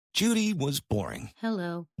Judy was boring.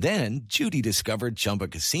 Hello. Then Judy discovered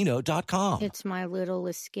ChumbaCasino.com. It's my little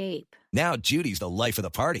escape. Now Judy's the life of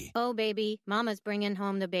the party. Oh, baby, mama's bringing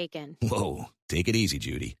home the bacon. Whoa, take it easy,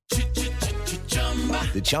 Judy.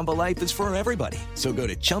 The Chumba life is for everybody. So go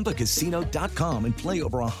to ChumbaCasino.com and play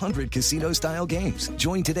over 100 casino-style games.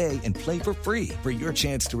 Join today and play for free for your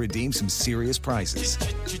chance to redeem some serious prizes.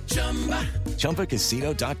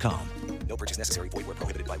 ChumbaCasino.com. No purchase necessary. Void where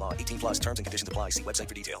prohibited by law. 18 plus terms and conditions apply. See website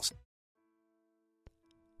for details.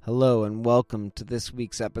 Hello and welcome to this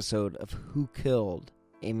week's episode of Who Killed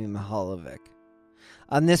Amy Mihaljevic.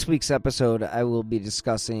 On this week's episode, I will be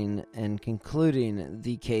discussing and concluding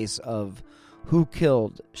the case of who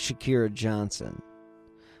killed Shakira Johnson.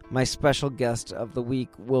 My special guest of the week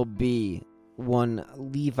will be one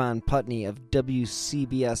Levon Putney of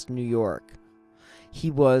WCBS New York. He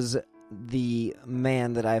was the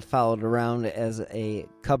man that I followed around as a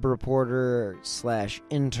cub reporter /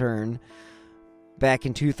 intern back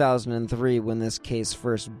in 2003 when this case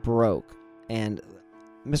first broke. And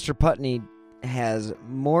Mr. Putney has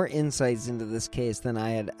more insights into this case than I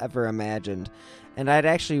had ever imagined. And I'd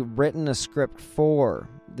actually written a script for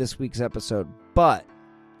this week's episode, but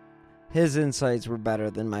his insights were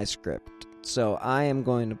better than my script. So I am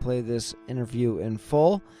going to play this interview in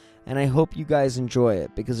full, and I hope you guys enjoy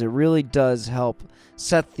it, because it really does help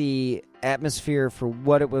set the atmosphere for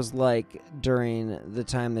what it was like during the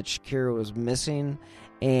time that Shakira was missing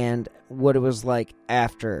and what it was like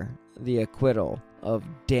after the acquittal of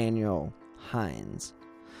Daniel Hines.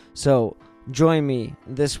 So join me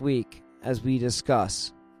this week as we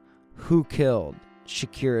discuss who killed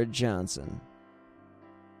Shakira Johnson.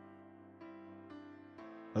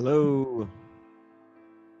 Hello.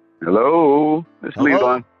 Hello. It's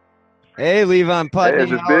Levon. Hey, Levon Putney.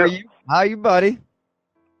 Hey, how are you? How are you, buddy?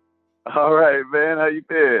 All right, man. How you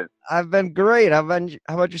been? I've been great. How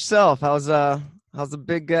about yourself? How's the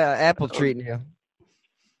big apple treating you?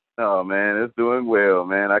 Oh, man, it's doing well,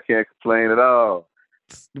 man. I can't complain at all.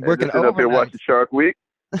 Working just up here watching Shark Week.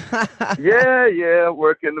 Yeah,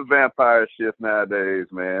 working the vampire shift nowadays,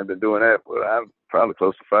 man. Been doing that for probably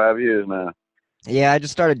close to 5 years now. Yeah, I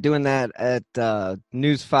just started doing that at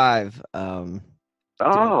News 5.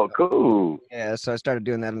 Cool. Yeah, so I started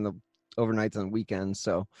doing that in the overnights and weekends.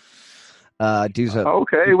 So,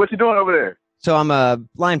 okay, what you doing over there? So I'm a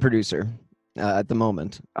line producer at the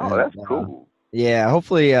moment. Oh, that's cool. Yeah,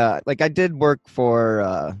 hopefully, I did work for.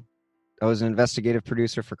 I was an investigative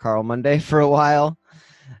producer for Carl Monday for a while.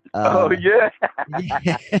 Yeah.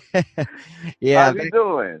 Yeah. How's he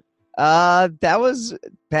doing? That was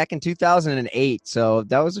back in 2008, so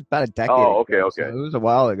that was about a decade ago. Okay. So it was a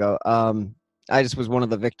while ago. I just was one of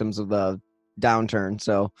the victims of the downturn,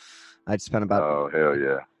 so I'd spent about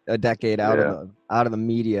a decade out of the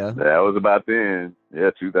media. That was about then.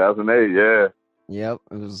 Yeah, 2008. Yeah. Yep,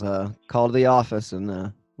 it was called to the office,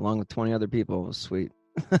 and along with 20 other people. It was sweet.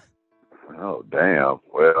 Oh, damn.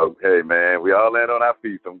 Well, hey, man, we all land on our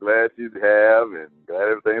feet. I'm glad you have, and glad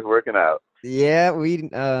everything's working out. Yeah, we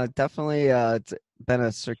definitely, it's been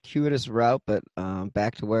a circuitous route, but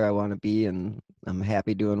back to where I want to be, and I'm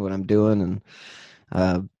happy doing what I'm doing. And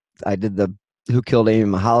I did the Who Killed Amy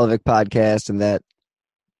Mihaljevic podcast, and that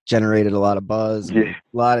generated a lot of buzz, and a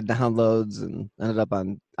lot of downloads, and ended up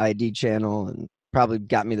on ID channel, and probably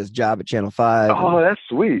got me this job at Channel 5. Oh, that's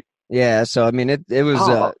sweet. Yeah, so I mean,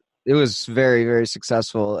 it was very, very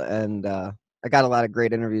successful, and I got a lot of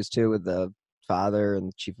great interviews too with the father and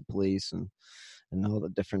the chief of police and all the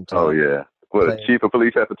different. The chief of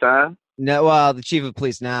police at the time? No, well, the chief of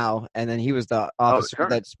police now, and then he was the officer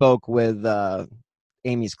that spoke with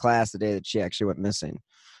Amy's class the day that she actually went missing.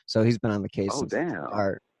 So he's been on the case since the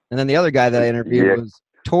start. And then the other guy that I interviewed was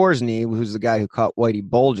Torsney, who's the guy who caught Whitey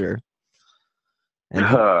Bulger. And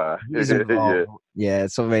he's involved. Yeah,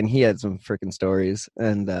 so I mean, he had some freaking stories,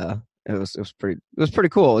 and it was pretty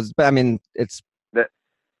cool. It's been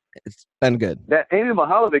good. That Amy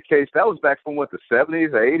Mihaljevic case, that was back from the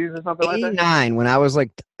 70s or 80s or something like that? 89, when I was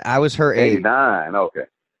her age. 89, okay.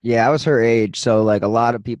 Yeah, I was her age, so a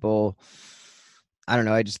lot of people, I don't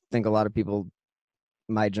know, I just think a lot of people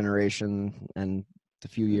my generation and the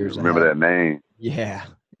few years remember ahead. That name.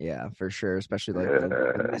 Yeah, for sure, especially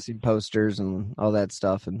the missing posters and all that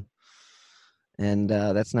stuff, and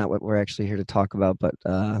that's not what we're actually here to talk about, but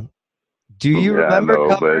do you remember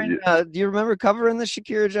covering the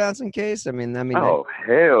Shakira Johnson case? I mean oh,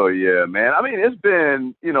 hell yeah, man. I mean, it's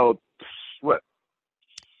been, what?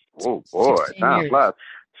 Oh boy, time flies.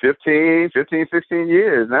 15, 16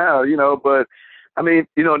 years now, but I mean,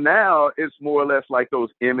 now it's more or less like those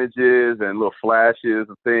images and little flashes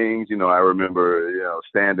of things. I remember,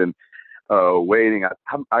 standing waiting.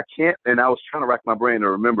 I can't, and I was trying to rack my brain to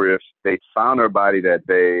remember if they found her body that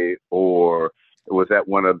day or was that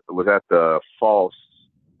the false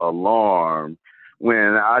alarm.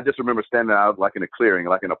 When I just remember standing out like in a clearing,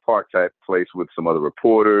 like in a park type place with some other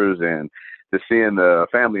reporters and just seeing the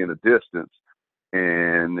family in the distance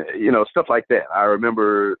and, stuff like that. I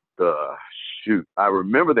remember the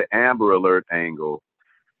Amber Alert angle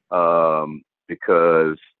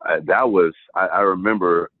because I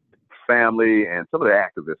remember family and some of the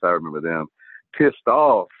activists, I remember them pissed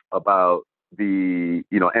off about the,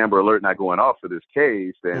 Amber Alert not going off for this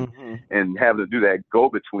case and having to do that go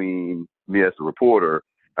between me as a reporter.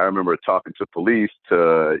 I remember talking to police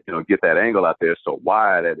to, get that angle out there. So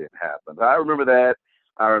why that didn't happen. I remember that.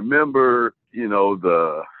 I remember,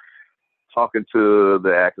 the talking to the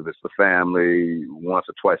activists, the family once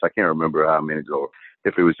or twice. I can't remember how many or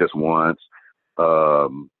if it was just once.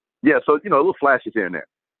 Yeah. So, a little flashes here and there.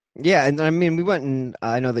 Yeah. And I mean, we went and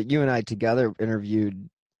I know that you and I together interviewed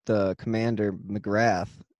the Commander McGrath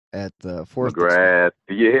at the 4th. McGrath.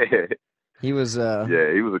 Yeah. He was, he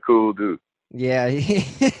was a cool dude. Yeah.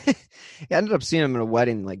 I ended up seeing him in a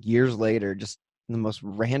wedding like years later, just in the most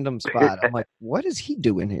random spot. I'm like, what is he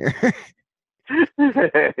doing here?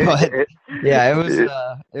 But yeah,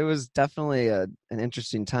 it was definitely an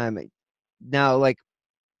interesting time. Now, like,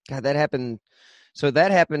 God, that happened. So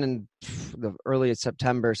that happened in the early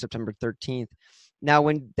September 13th. Now,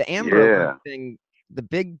 when the Amber Alert thing, the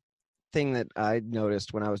big thing that I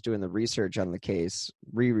noticed when I was doing the research on the case,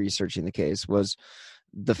 re-researching the case, was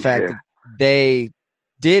the fact that they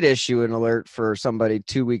did issue an alert for somebody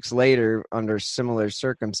 2 weeks later under similar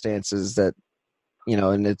circumstances that,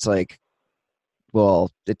 and it's like,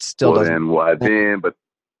 well, it still doesn't. Then why then? But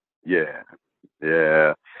yeah.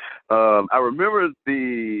 I remember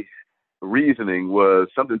the reasoning was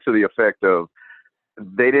something to the effect of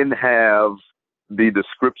they didn't have the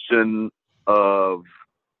description of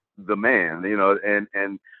the man,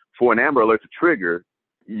 and for an Amber Alert to trigger,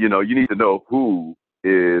 you need to know who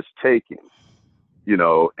is taking,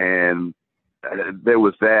 and there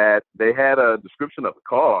was that. They had a description of the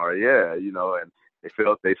car, and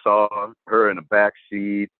they saw her in the back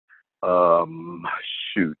seat.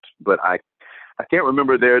 But I can't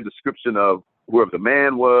remember their description of whoever the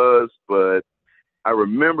man was, but I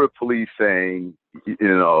remember police saying,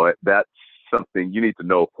 that's something you need to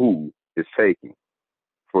know who is taking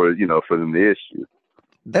for them to issue.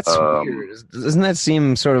 That's weird. Doesn't that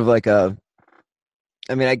seem sort of like I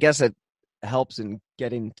guess it helps in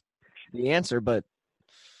getting the answer, but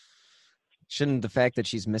shouldn't the fact that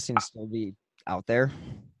she's missing still be out there?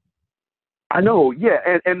 I know, yeah.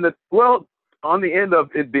 And on the end of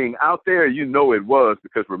it being out there, it was,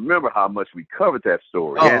 because remember how much we covered that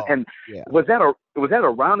story. Was that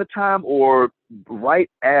around the time or right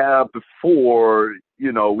before,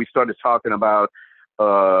 we started talking about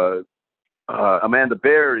Amanda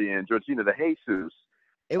Berry and Georgina De Jesus?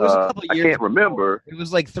 It was a couple years. I can't remember. It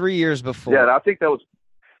was like 3 years before. Yeah, I think that was.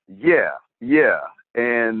 Yeah,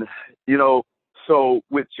 and so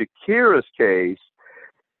with Shakira's case,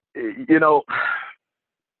 you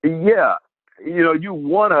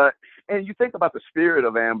wanna, and you think about the spirit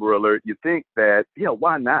of Amber Alert, you think that,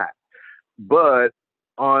 why not? But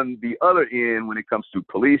on the other end, when it comes to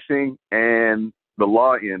policing and the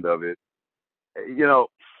law end of it,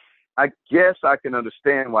 I guess I can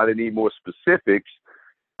understand why they need more specifics,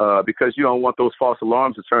 because you don't want those false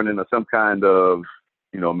alarms to turn into some kind of,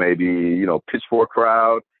 maybe, pitchfork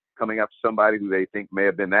crowd coming after somebody who they think may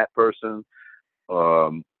have been that person.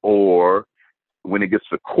 Or when it gets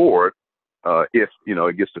to court, if,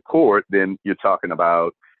 it gets to court, then you're talking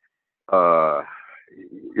about,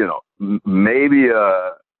 maybe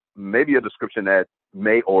a description that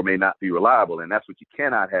may or may not be reliable. And that's what you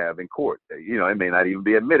cannot have in court. It may not even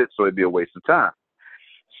be admitted, so it'd be a waste of time.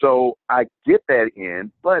 So I get that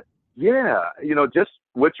in, but yeah, just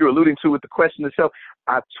what you're alluding to with the question itself,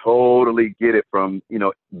 I totally get it from,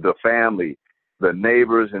 the family, the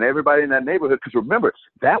neighbors, and everybody in that neighborhood. Because remember,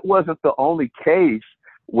 that wasn't the only case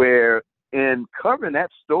where, in covering that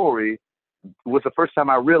story, was the first time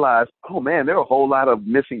I realized, oh man, there are a whole lot of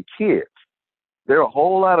missing kids. There are a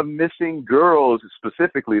whole lot of missing girls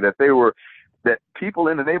specifically that people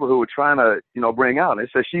in the neighborhood were trying to, bring out. And they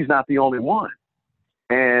said, she's not the only one.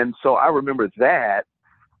 And so I remember that.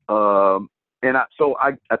 And I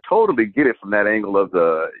totally get it from that angle of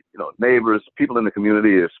the, neighbors, people in the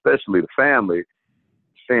community, especially the family,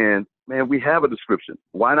 saying, man, we have a description.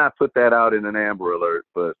 Why not put that out in an Amber Alert?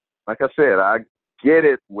 But like I said, I get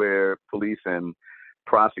it where police and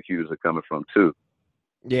prosecutors are coming from too.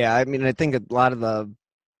 Yeah, I think a lot of the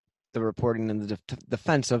the reporting and the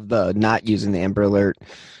defense of the not using the Amber Alert.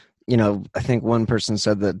 I think one person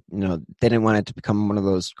said that, they didn't want it to become one of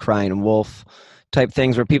those crying wolf type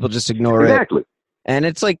things where people just ignore it. Exactly. And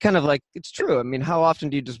it's like kind of like, it's true. I mean, how often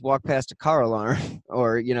do you just walk past a car alarm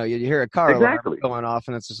or, you hear a car alarm going off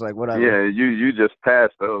and it's just like, whatever. Yeah, you just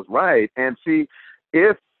passed those. Right. And see,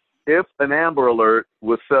 if an Amber Alert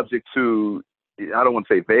was subject to, I don't want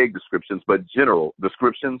to say vague descriptions, but general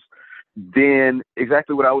descriptions, then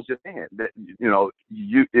exactly what I was just saying, that,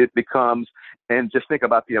 it becomes, and just think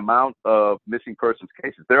about the amount of missing persons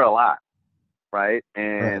cases. There are a lot, right?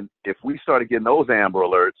 And if we started getting those Amber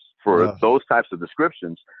Alerts for those types of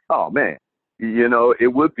descriptions, oh man,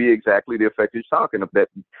 it would be exactly the effect you're talking about.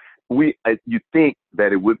 You think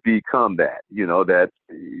that it would become that,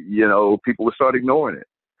 people would start ignoring it.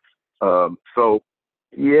 So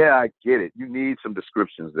yeah, I get it. You need some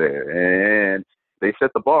descriptions there, and they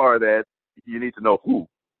set the bar that you need to know who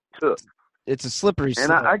took. It's a slippery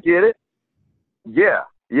slope. And I get it. Yeah.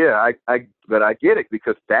 But I get it,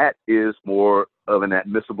 because that is more of an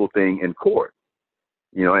admissible thing in court,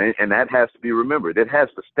 and that has to be remembered. It has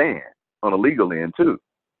to stand on a legal end too.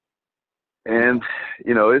 And,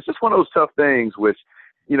 it's just one of those tough things which,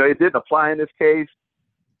 it didn't apply in this case.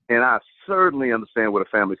 And I certainly understand where the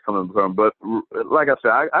family's coming from. But like I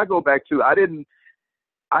said, I go back to, I didn't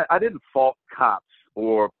fault cops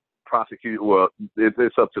or prosecute. Well,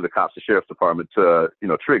 it's up to the cops, the sheriff's department to,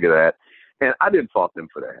 trigger that. And I didn't fault them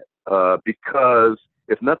for that, because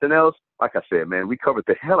if nothing else, like I said, man, we covered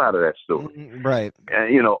the hell out of that story. Right.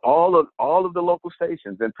 And, all of the local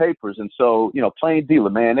stations and papers. And so, Plain Dealer,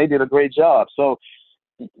 man, they did a great job. So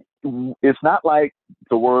it's not like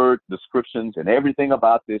the word descriptions and everything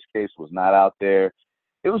about this case was not out there.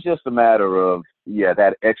 It was just a matter of,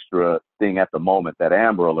 that extra thing at the moment, that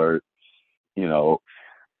Amber Alert,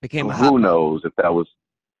 became a who knows if that was,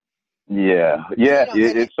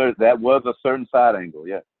 that was a certain side angle.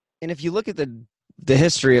 Yeah. And if you look at the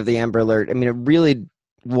history of the Amber Alert, I mean, it really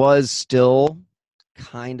was still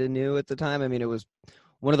kind of new at the time. I mean, it was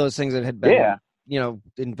one of those things that had been,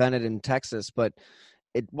 invented in Texas, but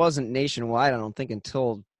it wasn't nationwide, I don't think,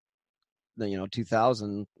 until the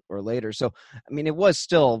 2000 or later. So, I mean, they were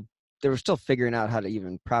still figuring out how to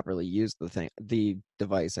even properly use the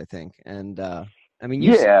device, I think. And I mean,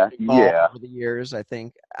 over the years, I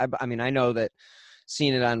think. I mean, I know that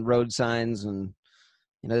seeing it on road signs and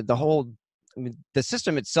the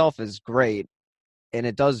system itself is great, and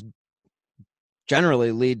it does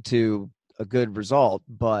generally lead to a good result,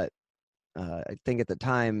 but I think at the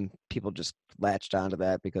time people just latched onto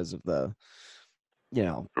that because of the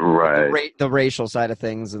the racial side of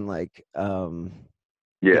things, and it's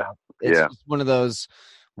just one of those,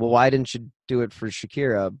 well, why didn't you do it for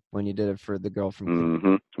Shakira when you did it for the girl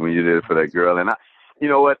from when you did it for that girl? And I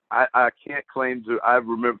can't claim to,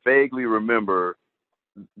 vaguely remember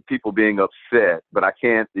people being upset, but I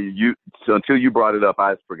can't, so until you brought it up,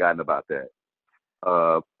 I'd forgotten about that.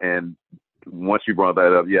 And once you brought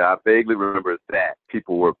that up, I vaguely remember that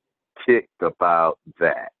people were ticked about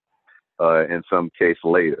that in some case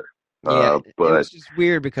later. But it was just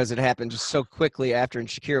weird because it happened just so quickly after, and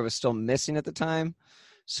Shakira was still missing at the time.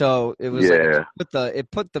 So it was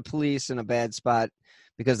it put the police in a bad spot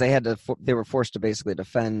because they were forced to basically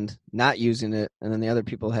defend not using it, and then the other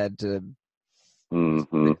people had to,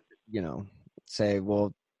 say,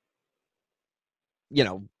 well,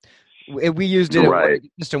 we used it. It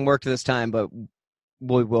just didn't work this time, but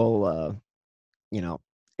we will.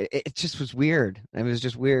 It just was weird. It was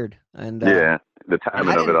just weird, and the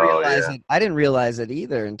timing of it all. I didn't realize it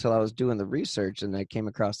either until I was doing the research, and I came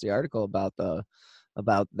across the article about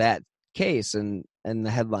that case, and the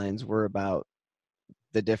headlines were about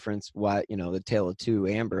the difference. Why the tale of two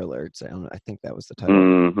Amber Alerts. I think that was the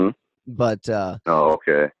title. But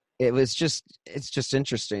it's just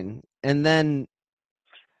interesting, and then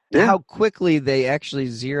how quickly they actually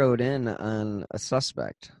zeroed in on a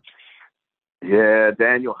suspect. Yeah,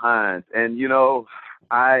 Daniel Hines. And,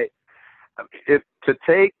 to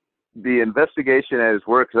take the investigation at his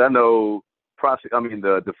word, because I know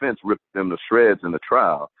the defense ripped them to shreds in the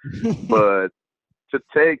trial, but to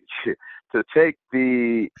take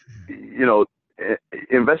the,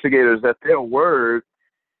 investigators at their word,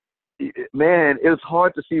 man, it's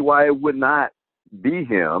hard to see why it would not be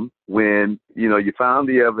him when, you found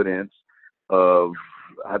the evidence of,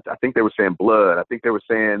 I think they were saying blood. I think they were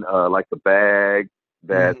saying like the bag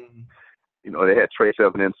that, they had trace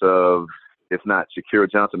evidence of, if not Shakira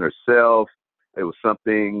Johnson herself, it was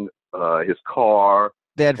something, his car.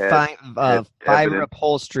 They had fiber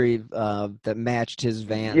upholstery that matched his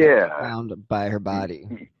van found by her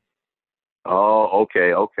body. Oh,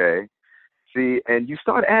 okay. See, and you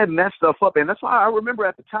start adding that stuff up, and that's why I remember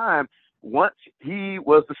at the time, once he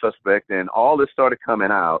was the suspect and all this started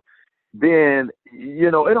coming out, then,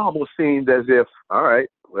 it almost seemed as if, all right,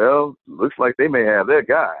 well, looks like they may have their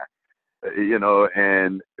guy,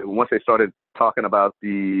 and once they started talking about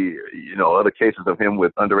the, other cases of him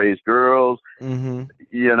with underage girls, Mm-hmm.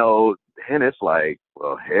 And it's like,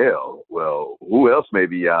 well, hell, well, who else may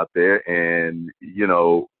be out there? And,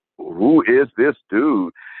 who is this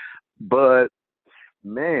dude? But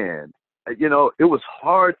man, it was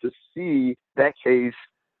hard to see that case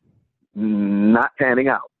not panning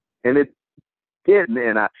out. And it didn't.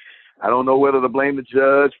 And I don't know whether to blame the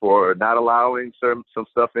judge for not allowing some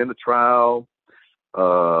stuff in the trial,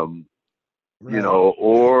 Right.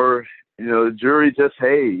 or, the jury just,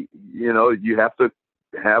 hey, you have to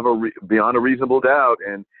have beyond a reasonable doubt.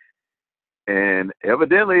 And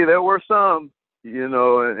evidently there were some, in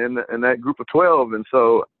that group of 12. And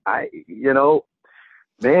so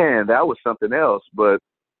man, that was something else. But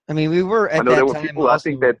I mean, we were at I know that there were time people, also, I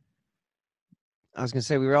think that, I was gonna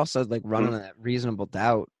say we were also like running on that reasonable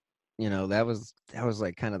doubt. That was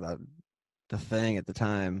like kind of the thing at the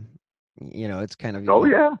time. It's kind of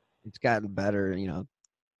it's gotten better,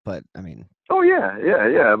 but I mean,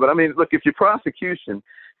 yeah. But I mean, look, if you're prosecution,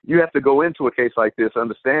 you have to go into a case like this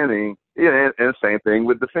understanding, and same thing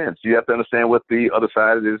with defense. You have to understand what the other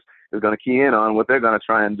side is going to key in on, what they're going to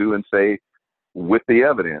try and do and say with the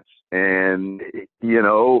evidence. And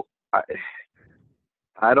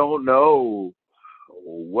I don't know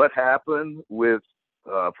what happened with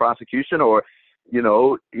prosecution, or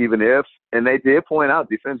even if, and they did point out,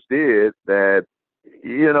 defense did, that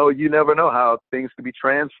you never know how things could be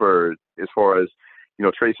transferred as far as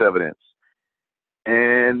trace evidence,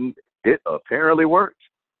 and it apparently worked.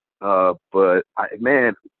 But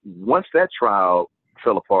man, once that trial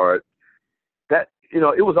fell apart, that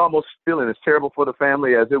it was almost feeling as terrible for the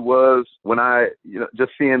family as it was when I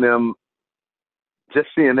just seeing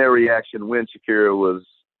their reaction when Shakira was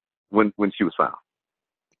when she was found.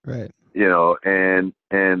 right.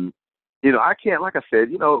 And I can't, like I said,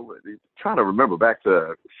 trying to remember back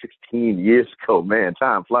to 16 years ago, man,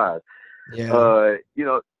 time flies. Yeah.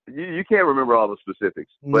 You can't remember all the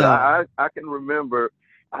specifics, but No. I can remember,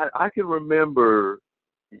 I can remember,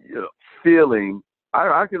 feeling,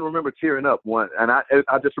 I can remember tearing up one, and I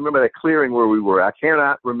just remember that clearing where we were. I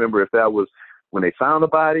cannot remember if that was when they found the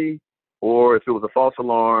body or if it was a false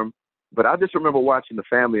alarm. But I just remember watching the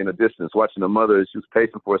family in the distance, watching the mother. She was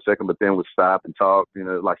pacing for a second, but then would stop and talk,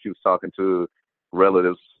 like she was talking to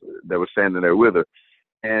relatives that were standing there with her.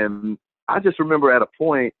 And I just remember at a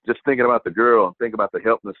point just thinking about the girl and thinking about the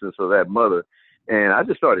helplessness of that mother. And I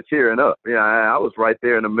just started tearing up. I was right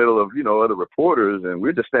there in the middle of, other reporters, and we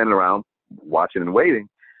were just standing around watching and waiting.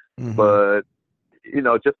 Mm-hmm. But,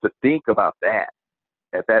 just to think about that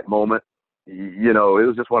at that moment, it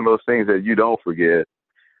was just one of those things that you don't forget.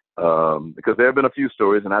 Because there have been a few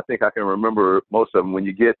stories, and I think I can remember most of them, when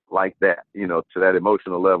you get like that, to that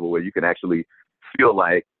emotional level where you can actually feel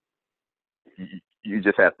like you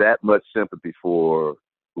just have that much sympathy for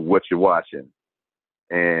what you're watching.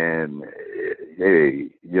 And hey,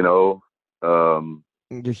 you're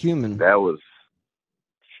human. That was,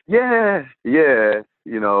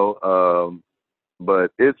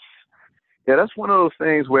 but that's one of those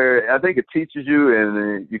things where I think it teaches you,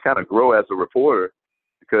 and you kind of grow as a reporter,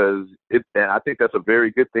 because and I think that's a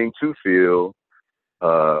very good thing to feel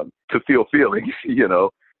feelings,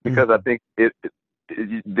 because I think it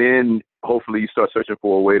then hopefully you start searching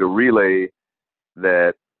for a way to relay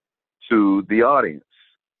that to the audience,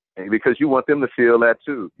 and because you want them to feel that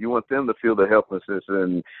too. You want them to feel the helplessness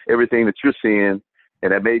and everything that you're seeing,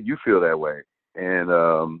 and that made you feel that way. And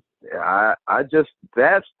I just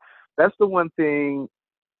that's the one thing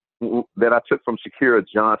that I took from Shakira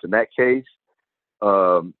Johnson, that case.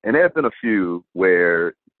 And there have been a few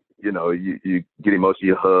where, you get emotional,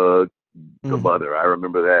 you hug the mother. I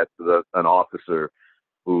remember that an officer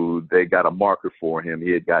who they got a marker for him.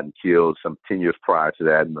 He had gotten killed some 10 years prior to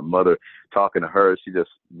that. And the mother talking to her, she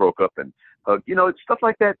just broke up and hugged, stuff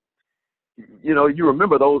like that. You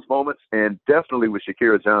remember those moments. And definitely with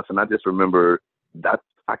Shakira Johnson, I just remember that.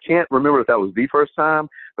 I can't remember if that was the first time,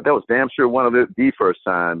 but that was damn sure one of the first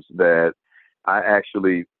times that I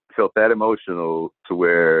actually felt that emotional to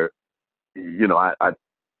where, I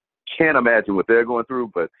can't imagine what they're going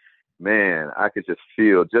through, but man, I could just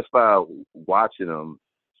feel just by watching them.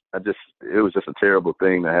 It was just a terrible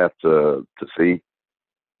thing to have to see.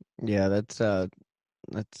 Yeah, that's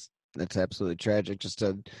absolutely tragic. Just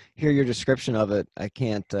to hear your description of it, I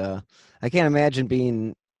can't imagine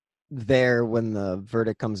being there when the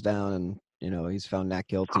verdict comes down and he's found not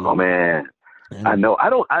guilty. Oh man, I know.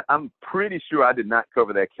 I'm pretty sure I did not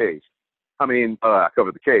cover that case. I mean, I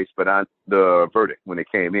covered the case, but the verdict when it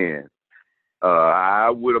came in, I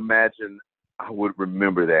would imagine I would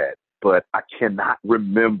remember that, but I cannot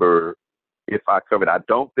remember if I covered. I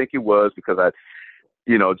don't think it was because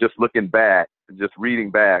just looking back, just reading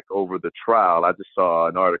back over the trial, I just saw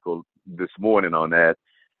an article this morning on that,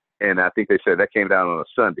 and I think they said that came down on a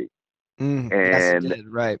Sunday. And yes, it did,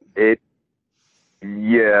 right.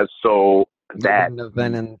 So that you wouldn't have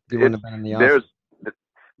been in the office. There's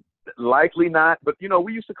likely not, but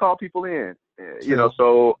we used to call people in,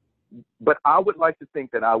 so, but I would like to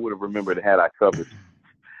think that I would have remembered had I covered,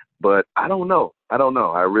 but I don't know.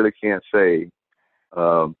 I really can't say,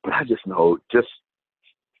 but I just know, just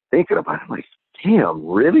thinking about it, I'm like, damn,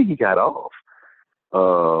 really? He got off.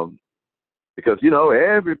 Because,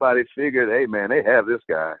 everybody figured, hey, man, they have this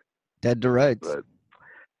guy. Dead to rights. But,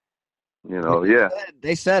 yeah.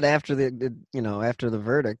 They said after after the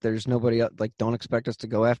verdict, there's nobody else, don't expect us to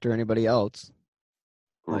go after anybody else.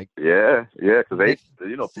 Yeah, because they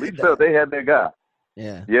police felt they had their guy.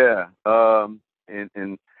 Yeah. Yeah.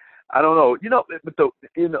 And I don't know, but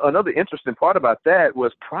another interesting part about that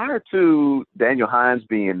was prior to Daniel Hines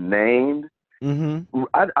being named,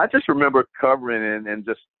 I just remember covering and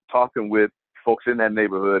just talking with folks in that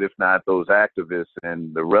neighborhood, if not those activists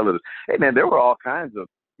and the relatives. Hey, man, there were all kinds of,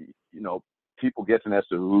 people guessing as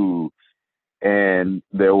to who, and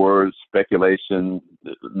there was speculation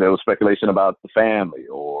about the family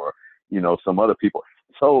or, some other people.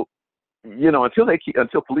 So,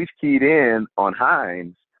 until police keyed in on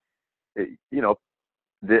Hines,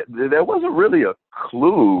 there wasn't really a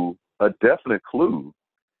definite clue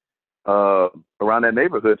around that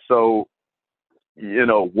neighborhood. So,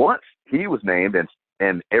 once he was named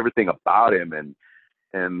and everything about him and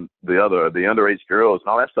the underage girls and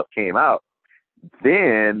all that stuff came out,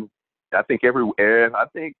 then I think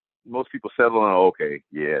most people settled on, okay,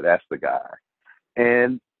 yeah, that's the guy.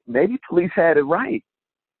 And maybe police had it right,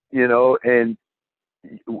 and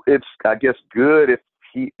it's, I guess, good if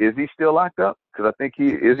he still locked up? Because I think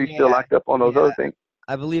he still locked up on those other things.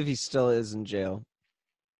 I believe he still is in jail.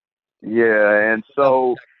 Yeah, and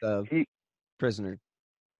so he prisoner.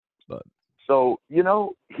 But so he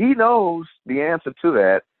knows the answer to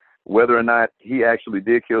that, whether or not he actually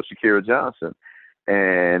did kill Shakira Johnson.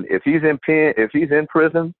 And if he's in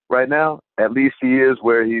prison right now, at least he is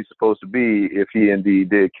where he's supposed to be if he indeed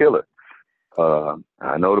did kill her.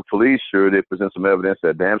 I know the police sure did present some evidence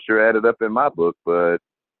that damn sure added up in my book, but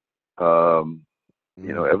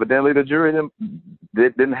evidently the jury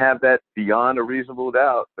didn't have that beyond a reasonable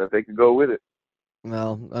doubt that they could go with it.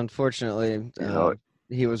 Well, unfortunately,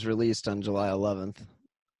 he was released on July 11th.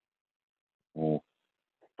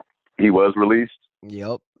 He was released?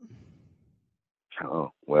 Yep.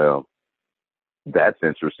 Oh, well, that's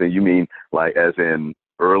interesting. You mean like as in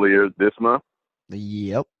earlier this month?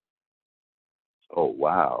 Yep. Oh,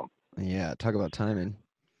 wow. Yeah, talk about timing.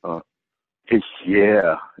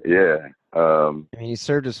 Yeah. He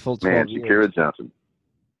served his full 12 years. Shakira Johnson.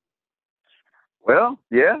 Well,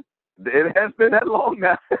 yeah, it has been that long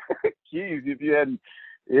now. Jeez, if you hadn't,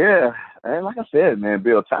 yeah. And like I said, man,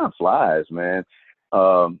 Bill, time flies, man.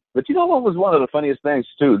 But what was one of the funniest things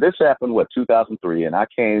too? This happened, 2003, and I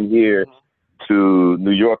came here to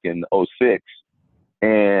New York in 2006.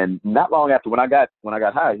 And not long after, when I got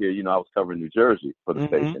hired here, I was covering New Jersey for the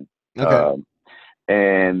station. Okay.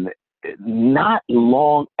 And not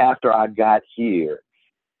long after I got here,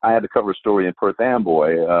 I had to cover a story in Perth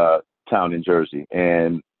Amboy town in Jersey.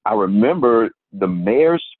 And I remember the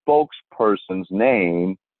mayor's spokesperson's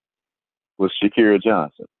name was Shakira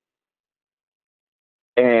Johnson.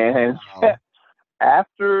 And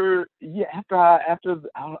after I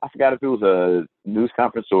forgot if it was a news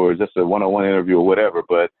conference or just a one-on-one interview or whatever,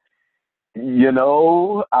 but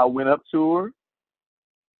I went up to her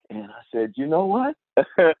and I said, you know what?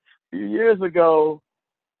 A few years ago,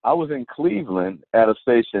 I was in Cleveland at a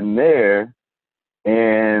station there,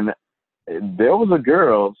 and there was a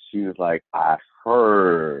girl. She was like, I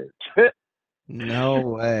heard. No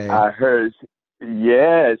way. I heard.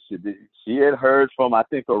 Yeah, she had heard from, I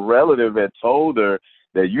think, a relative had told her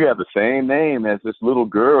that you have the same name as this little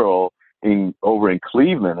girl over in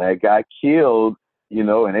Cleveland that got killed,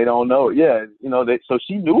 and they don't know. Yeah, so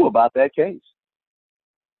she knew about that case.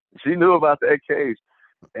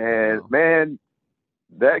 And man,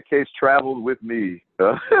 that case traveled with me.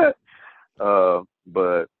 But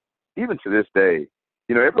even to this day,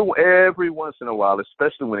 every once in a while,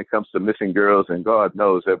 especially when it comes to missing girls, and God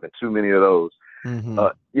knows there have been too many of those.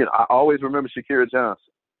 I always remember Shakira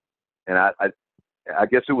Johnson, and I I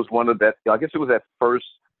guess it was that first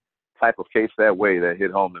type of case that way that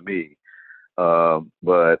hit home to me.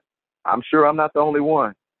 But I'm sure I'm not the only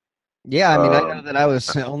one. Yeah, I mean, I know that I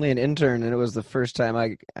was only an intern, and it was the first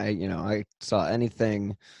time I saw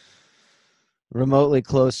anything remotely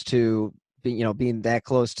close to being that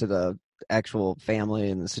close to the actual family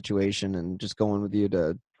and the situation, and just going with you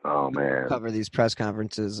to cover these press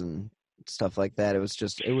conferences and stuff like that. It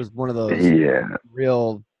was one of those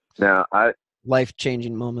real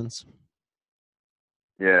life-changing moments.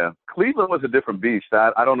 Yeah, Cleveland was a different beast.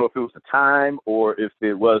 I don't know if it was the time or if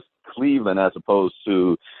it was Cleveland as opposed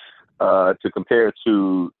to compare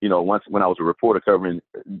to, once when I was a reporter covering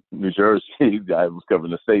New Jersey, I was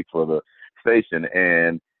covering the state for the station,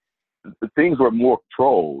 and things were more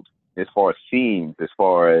controlled as far as scenes, as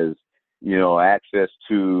far as, access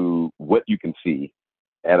to what you can see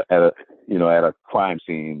at a crime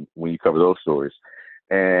scene when you cover those stories.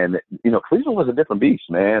 And, Cleveland was a different beast,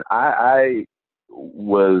 man. I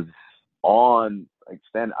was on,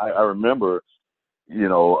 I remember, two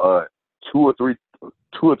or three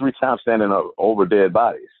times standing over dead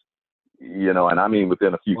bodies, and I mean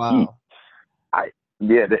within a few feet.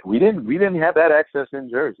 We didn't have that access in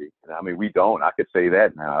Jersey. I mean, we don't. I could say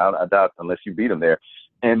that now. I doubt unless you beat them there.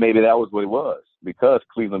 And maybe that was what it was, because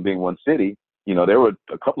Cleveland being one city, there were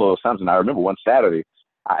a couple of those times. And I remember one Saturday,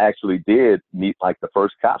 I actually did meet like the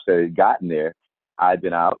first cops that had gotten there. I'd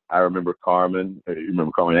been out. I remember Carmen. You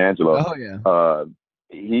remember Carmen Angelo? Oh yeah.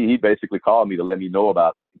 He basically called me to let me know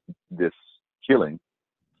about this killing,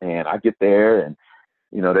 and I get there, and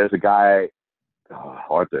there's a guy.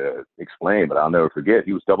 Hard to explain, but I'll never forget.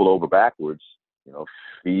 He was doubled over backwards,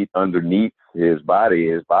 feet underneath his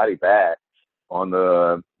body back on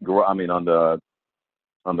the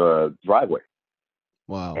driveway.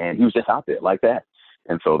 Wow. And he was just out there like that.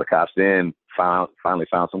 And so the cops then finally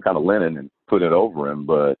found some kind of linen and put it over him.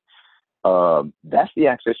 But that's the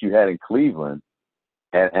access you had in Cleveland,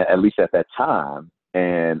 at least at that time.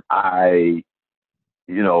 And I,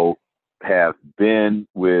 have been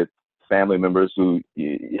with family members who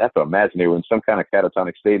you have to imagine they were in some kind of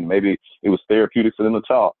catatonic state, and maybe it was therapeutic for them to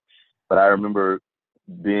talk. But I remember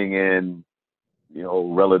being in,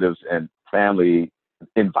 relatives and family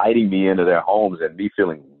inviting me into their homes and me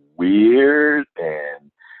feeling weird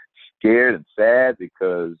and scared and sad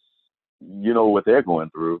because what they're going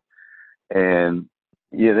through. And,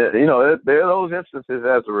 there are those instances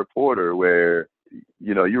as a reporter where,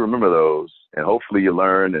 you remember those, and hopefully you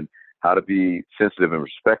learn and how to be sensitive and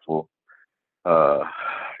respectful.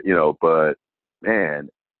 But man,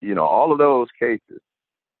 all of those cases,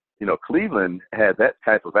 Cleveland had that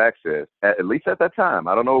type of access, at least at that time.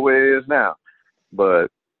 I don't know where it is now,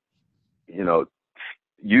 but,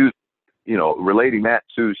 relating that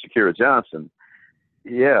to Shakira Johnson,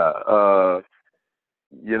 you're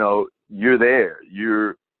there,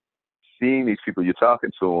 you're seeing these people, you're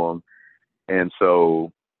talking to them. And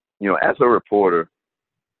so, as a reporter,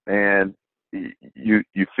 and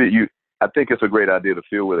I think it's a great idea to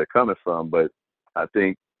feel where they're coming from, but I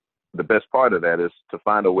think the best part of that is to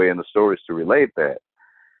find a way in the stories to relate that.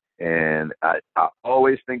 And I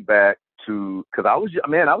always think back to, because I was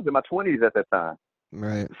in my 20s at that time.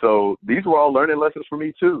 Right. So these were all learning lessons for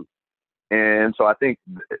me too. And so I think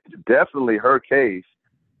definitely her case,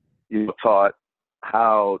 taught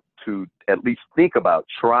how to at least think about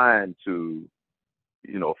trying to,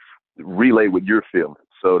 relay what you're feeling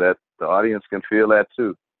so that the audience can feel that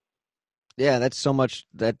too. Yeah, that's so much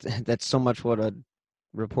what a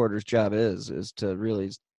reporter's job is to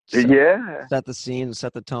really set the scene,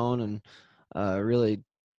 set the tone, and really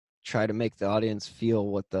try to make the audience feel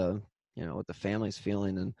what the family's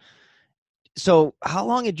feeling. And so, how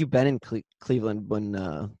long had you been in Cleveland when?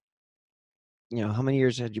 How many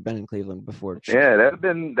years had you been in Cleveland before? Yeah, that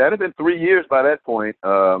had been 3 years by that point.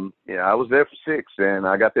 I was there for 6, and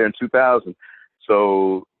I got there in 2000.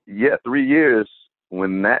 So 3 years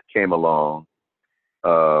when that came along.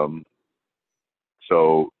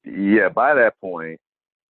 By that point,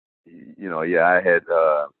 I had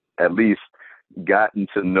at least gotten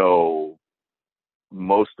to know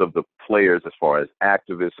most of the players as far as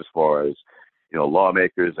activists, as far as,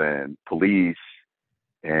 lawmakers and police,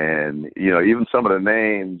 and, even some of the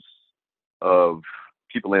names of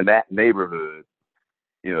people in that neighborhood,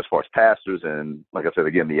 as far as pastors and, like I said,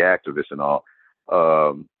 again, the activists and all,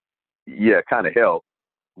 kind of helped.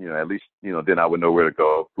 At least, then I would know where to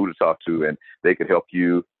go, who to talk to, and they could help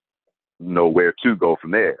you know where to go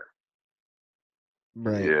from there.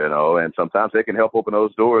 Right. And sometimes they can help open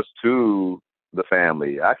those doors to the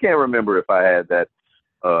family. I can't remember if I had that,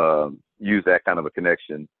 use that kind of a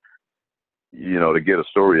connection, to get a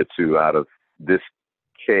story or two out of this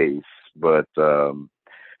case. But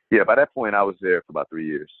yeah, by that point, I was there for about 3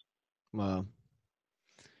 years. Wow.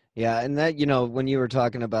 Yeah, and that, when you were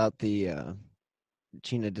talking about the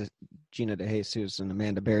Gina De Jesus and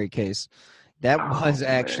Amanda Berry case, that was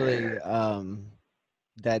actually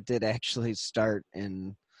that did actually start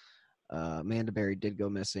in Amanda Berry did go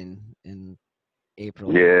missing in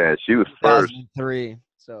April. Yeah, she was first. 2003.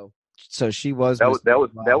 So she was that missing.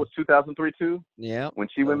 That was 2003 too. Yeah, when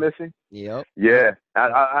she went missing. Yep. Yeah,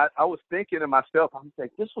 I was thinking to myself, I'm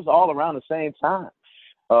like, this was all around the same time.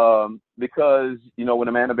 Because when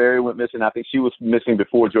Amanda Berry went missing, I think she was missing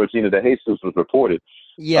before Georgina De Jesus was reported.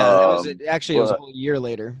 Yeah, it was a whole year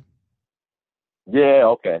later. Yeah,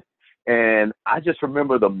 okay. And I just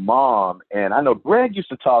remember the mom, and I know Greg used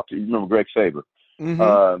to talk to. You remember Greg Saber?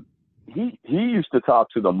 Mm-hmm. He used to talk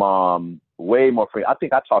to the mom way more frequently. I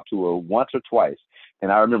think I talked to her once or twice,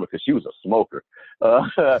 and I remember because she was a smoker. But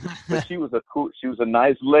she was a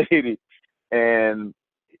nice lady, and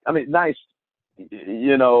I mean nice. I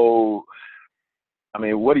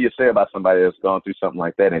mean, what do you say about somebody that's gone through something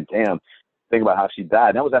like that? And damn, think about how she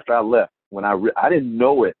died. That was after I left. When I didn't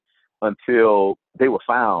know it until they were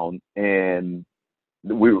found, and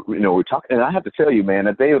we were talking. And I have to tell you, man,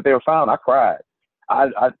 that they were found, I cried.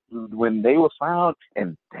 When they were found,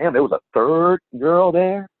 and damn, there was a third girl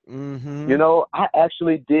there. Mm-hmm. I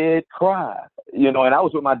actually did cry. And I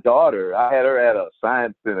was with my daughter. I had her at a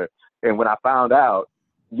science center, and when I found out,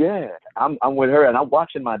 yeah, I'm with her, and I'm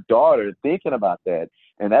watching my daughter thinking about that,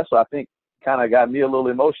 and that's what I think kind of got me a little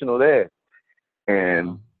emotional there.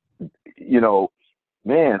 And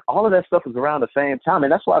man, all of that stuff was around the same time,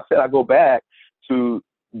 and that's why I said I go back to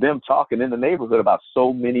them talking in the neighborhood about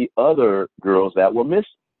so many other girls that were missing.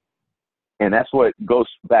 And that's what goes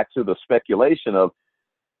back to the speculation of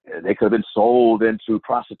they could have been sold into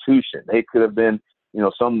prostitution. They could have been,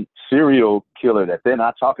 some serial killer that they're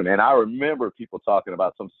not talking. And I remember people talking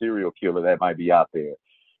about some serial killer that might be out there,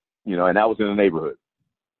 and that was in the neighborhood,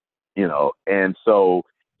 and so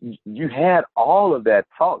you had all of that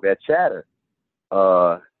talk, that chatter,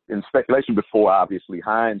 in speculation before obviously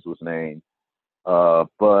Hines was named.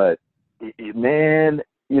 But man,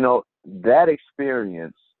 that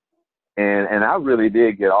experience, and I really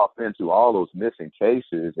did get off into all those missing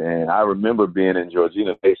cases. And I remember being in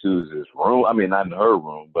Georgina De Jesus' room. I mean, not in her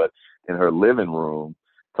room, but in her living room,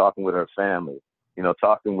 talking with her family,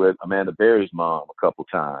 talking with Amanda Berry's mom a couple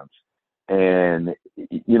times. And,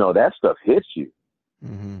 that stuff hits you,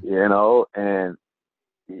 mm-hmm. And,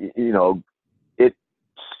 it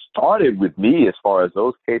started with me as far as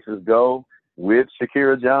those cases go with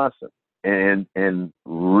Shakira Johnson and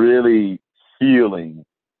really feeling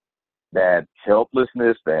that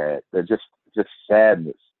helplessness, that just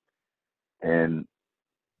sadness. And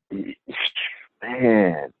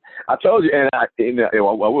man, I told you, and I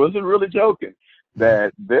wasn't really joking,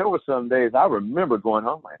 that there were some days I remember going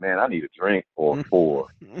home like, man, I need a drink or four.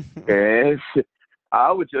 And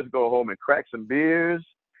I would just go home and crack some beers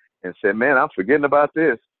and say, man, I'm forgetting about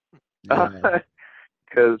this.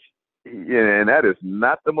 Because, and that is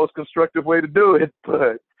not the most constructive way to do it,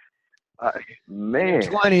 but man.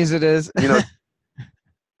 20s it is.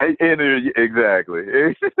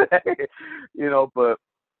 Exactly. But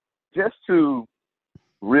just to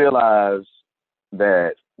realize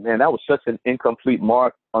that, man, that was such an incomplete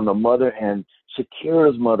mark on the mother, and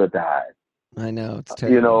Shakira's mother died. I know, it's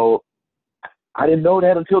terrible. I didn't know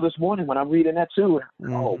that until this morning when I'm reading that too.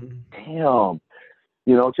 Mm-hmm. Oh, damn.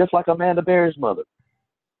 Just like Amanda Berry's mother.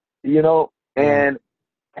 And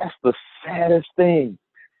that's the saddest thing.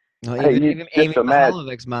 No, even Amy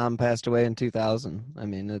Mihalovic's mom passed away in 2000. I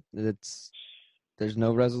mean, there's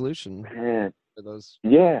no resolution for those.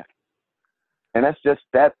 Yeah. And that's just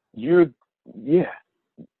that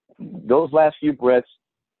those last few breaths,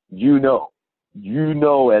 at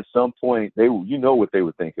some point what they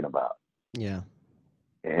were thinking about. Yeah.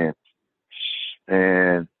 And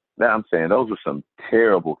I'm saying those were some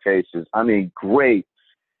terrible cases. I mean, great,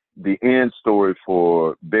 the end story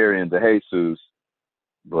for Berry and De Jesus,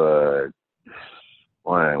 but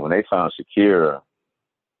when they found Shakira,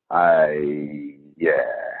 that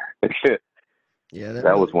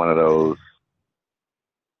was one of those.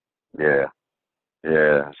 Yeah.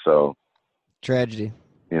 So tragedy.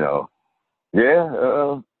 I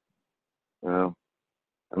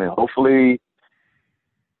mean, hopefully,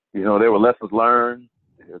 there were lessons learned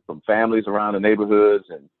from families around the neighborhoods,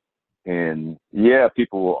 and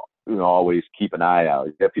people will, always keep an eye out.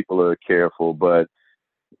 Yeah, people are careful, but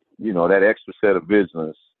that extra set of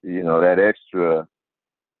vigilance, that extra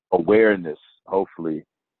awareness, hopefully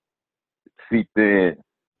seep in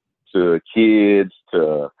to kids,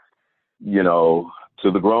 to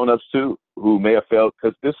to the grown-ups too, who may have felt,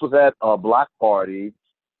 because this was at a block party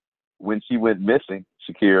when she went missing,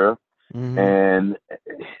 Shakira, and,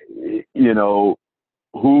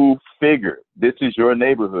 who figured this is your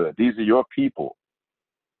neighborhood, these are your people.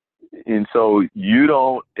 And so you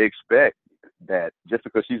don't expect that just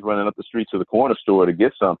because she's running up the street to the corner store to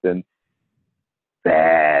get something,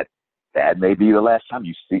 that may be the last time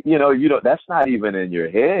you see, that's not even in your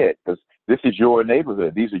head, because this is your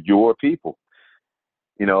neighborhood. These are your people,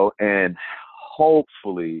 and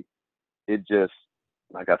hopefully it just,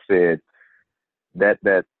 like I said, that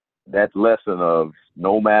lesson of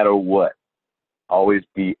no matter what, always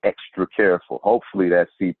be extra careful. Hopefully that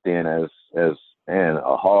seeped in as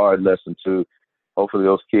a hard lesson too. Hopefully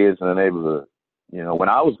those kids in the neighborhood, when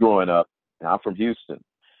I was growing up, and I'm from Houston,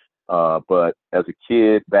 but as a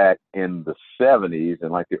kid back in the 70s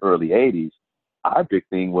and like the early 80s, our big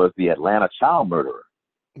thing was the Atlanta child murderer.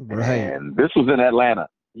 Right. And this was in Atlanta.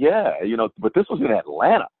 Yeah, but this was in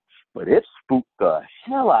Atlanta. But it spooked the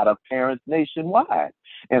hell out of parents nationwide.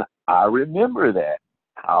 And I remember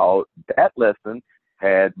how that lesson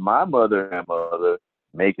had my mother and grandmother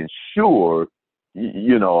making sure,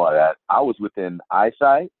 that I was within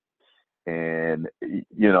eyesight and,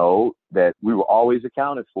 that we were always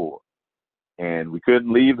accounted for. And we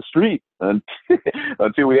couldn't leave the street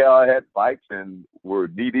until we all had bikes and were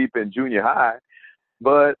knee-deep in junior high.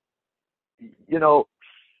 But,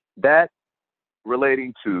 that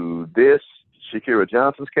relating to this Shakira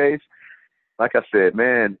Johnson's case, like I said,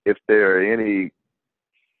 man, if you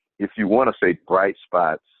want to say bright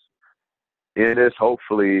spots in this,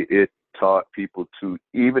 hopefully it taught people to,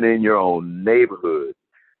 even in your own neighborhood,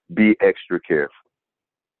 be extra careful.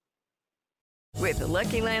 With the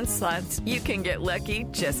Lucky Land Slots, you can get lucky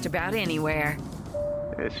just about anywhere.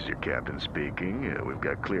 This is your captain speaking. We've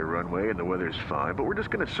got clear runway and the weather's fine, but we're just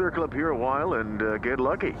going to circle up here a while and get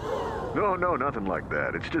lucky. No, nothing like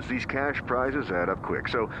that. It's just these cash prizes add up quick.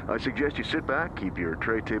 So I suggest you sit back, keep your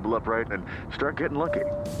tray table upright, and start getting lucky.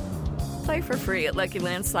 Play for free at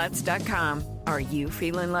LuckyLandSlots.com. Are you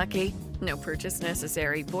feeling lucky? No purchase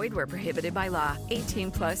necessary. Void where prohibited by law.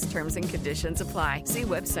 18+ terms and conditions apply. See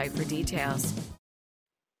website for details.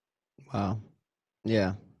 Wow.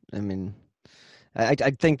 Yeah. I mean, I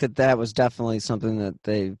think that was definitely something that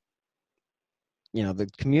they, the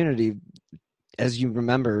community, as you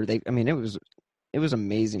remember, it was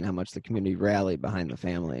amazing how much the community rallied behind the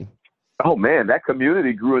family. Oh man, that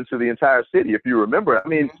community grew into the entire city. If you remember,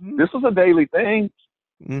 this was a daily thing,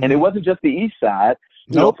 and it wasn't just the East Side.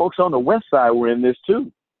 Folks on the West Side were in this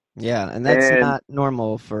too. Yeah, and that's not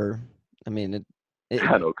normal for. I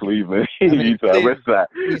know Cleveland, East Side, West Side,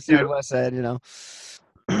 East Side, West Side.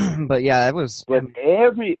 But yeah, it was. But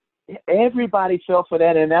everybody fell for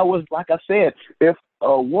that, and that was, like I said, if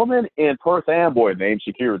a woman in Perth Amboy named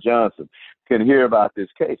Shakira Johnson can hear about this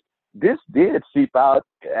case, this did seep out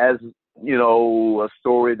as a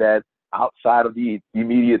story that outside of the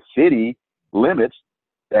immediate city limits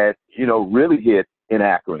that really hit in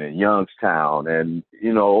Akron and Youngstown and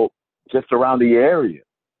just around the area.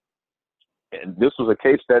 And this was a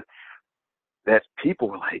case that people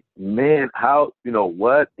were like, man, how,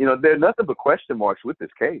 what? There are nothing but question marks with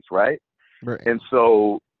this case, right? Right. And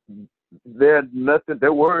so there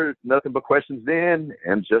were nothing but questions then,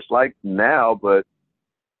 and just like now, but,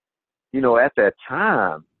 at that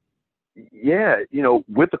time, yeah,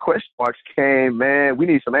 with the question marks came, man, we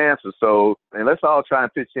need some answers. So, and let's all try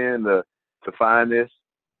and pitch in to find this.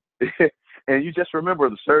 And you just remember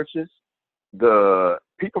the searches, the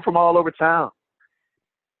people from all over town,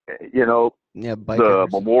 yeah, the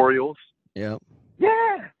memorials. Yeah.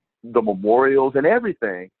 Yeah. The memorials and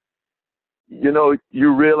everything. You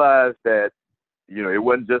realize that, it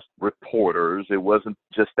wasn't just reporters. It wasn't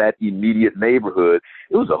just that immediate neighborhood.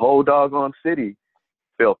 It was a whole doggone city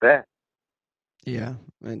felt that. Yeah.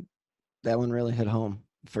 And that one really hit home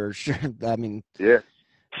for sure. Yeah.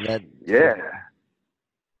 Yeah.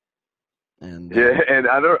 And and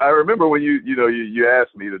I remember when you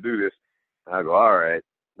asked me to do this, I go, all right,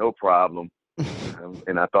 no problem.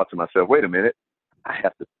 And I thought to myself, wait a minute, I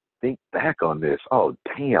have to think back on this. Oh,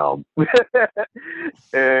 damn.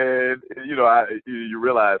 And, you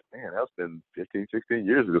realize, man, that's been 16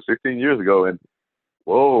 years ago. And,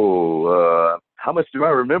 whoa, how much do I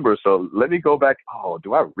remember? So let me go back. Oh,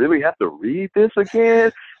 do I really have to read this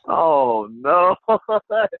again? Oh, no.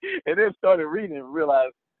 And then started reading and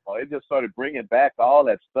realized, it just started bringing back all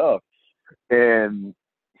that stuff. And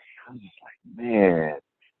I'm just like, man,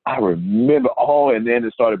 I remember. And then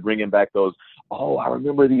it started bringing back those, I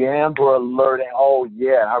remember the Amber Alert. Oh,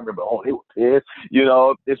 yeah, I remember. They were pissed.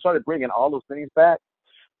 It started bringing all those things back.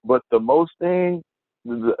 but the most thing,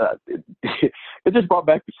 it just brought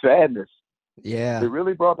back the sadness. Yeah. It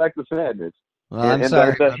really brought back the sadness. Well, I'm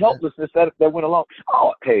sorry. The helplessness that went along.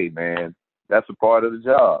 Oh, hey, man, that's a part of the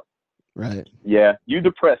job. Right. Yeah, you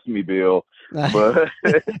depressed me, Bill. But,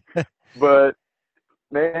 but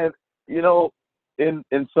man, you know, in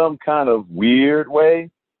some kind of weird way,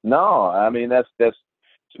 no. I mean, that's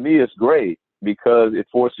to me, it's great because it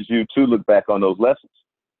forces you to look back on those lessons.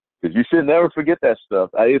 Because you should never forget that stuff.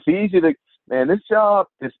 It's easy to, man, this job,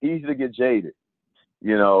 it's easy to get jaded,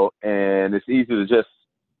 you know, and it's easy to just,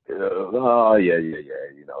 oh, yeah,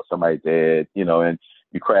 you know, somebody dead, you know, and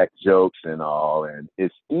you crack jokes and all, and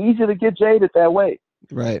it's easy to get jaded that way.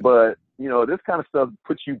 Right. But, you know, this kind of stuff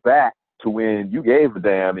puts you back to when you gave a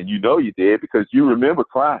damn, and you know you did because you remember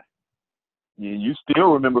crying. You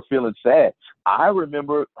still remember feeling sad. I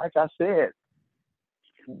remember, like I said,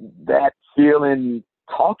 that feeling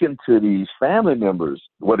talking to these family members,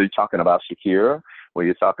 whether you're talking about Shakira, whether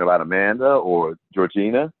you're talking about Amanda or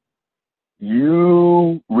Georgina,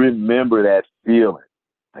 you remember that feeling.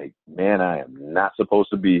 Like, man, I am not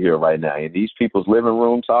supposed to be here right now. In these people's living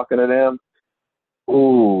room talking to them,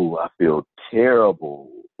 ooh, I feel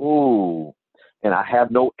terrible. Ooh, and I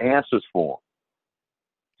have no answers for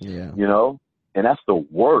them. Yeah. You know, and that's the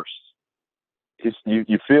worst. It's,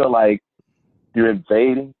 you feel like you're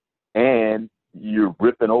invading and you're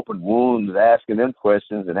ripping open wounds, asking them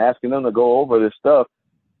questions and asking them to go over this stuff.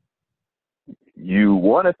 You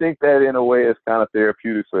want to think that in a way it's kind of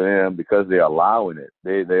therapeutic for them because they're allowing it.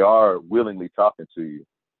 They are willingly talking to you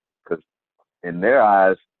because in their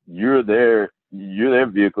eyes, you're their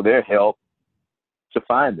vehicle, their help to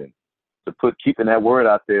find them, to keeping that word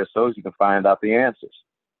out there so as you can find out the answers.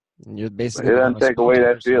 You're basically it doesn't take away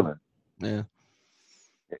that feeling. Yeah.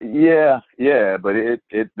 Yeah, but it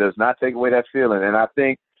does not take away that feeling. And I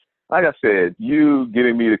think, like I said, you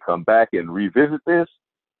getting me to come back and revisit this,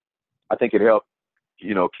 I think it helped,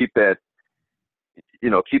 you know, keep those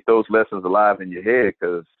lessons alive in your head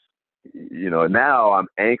because, you know, now I'm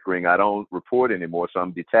anchoring. I don't report anymore, so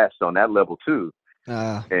I'm detached on that level too.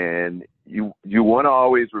 And you want to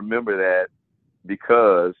always remember that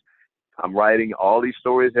because I'm writing all these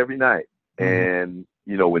stories every night. Mm-hmm. And,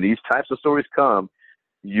 you know, when these types of stories come,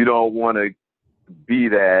 you don't want to be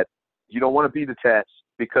that. You don't want to be detached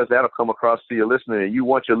because that'll come across to your listener. And you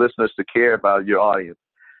want your listeners to care about your audience,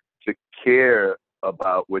 to care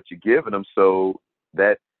about what you're giving them so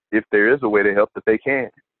that if there is a way to help that they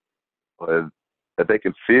can, or that they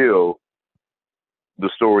can feel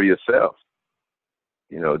the story itself,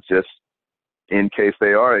 you know, just in case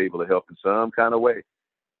they are able to help in some kind of way.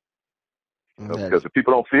 You know, because if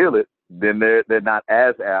people don't feel it, then they're not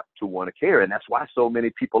as apt to want to care. And that's why so many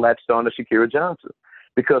people latched on to Shakira Johnson,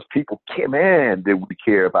 because people care, man, did we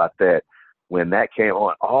care about that when that came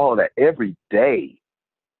on all that every day.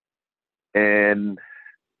 And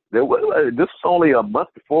this was only a month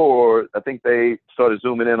before I think they started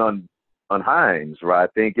zooming in on Hines, right? I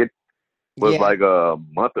think it was like a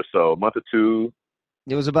month or two.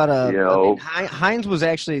 It was about Hines was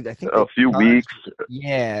actually, I think, a few weeks.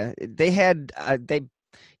 Yeah, they had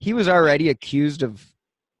he was already accused of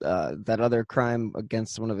that other crime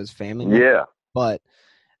against one of his family members. Yeah, but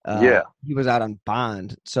he was out on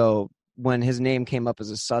bond. So when his name came up as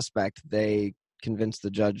a suspect, they convinced the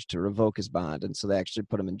judge to revoke his bond, and so they actually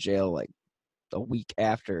put him in jail like a week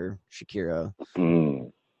after Shakira.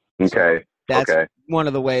 Okay, so that's one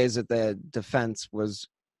of the ways that the defense was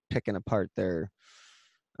picking apart their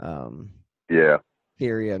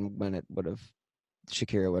theory on when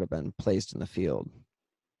Shakira would have been placed in the field.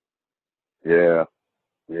 Yeah,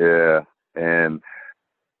 and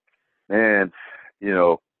you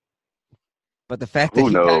know, but the fact that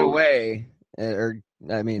he got away,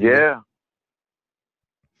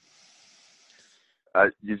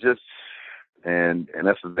 you just and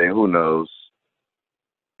that's the thing. Who knows?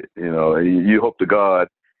 You know, you hope to God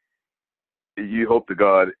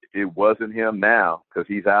it wasn't him now because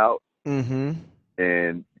he's out. Mm-hmm.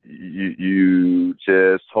 And you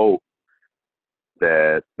just hope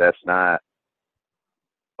that that's not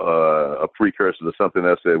a precursor to something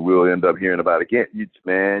else that we'll end up hearing about again. You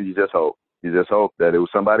just hope. You just hope that it was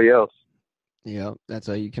somebody else. Yeah, that's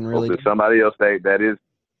all you can really hope there's somebody else that is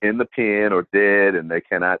in the pen or dead, and they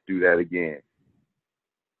cannot do that again.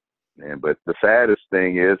 But the saddest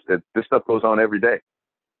thing is that this stuff goes on every day.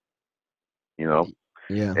 You know?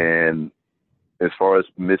 Yeah. And as far as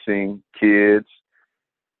missing kids,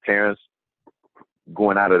 parents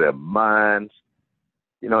going out of their minds,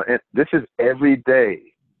 you know, and this is every day.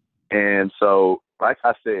 And so, like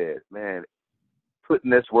I said, man, putting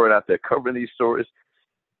this word out there, covering these stories,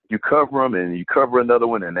 you cover them and you cover another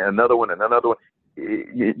one and another one and another one.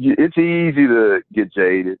 It's easy to get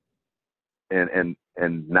jaded and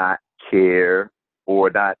not care or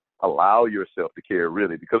not allow yourself to care,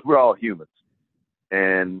 really, because we're all humans.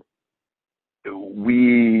 And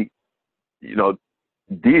we,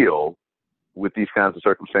 deal with these kinds of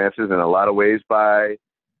circumstances in a lot of ways by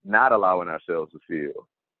not allowing ourselves to feel.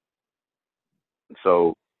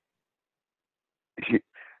 So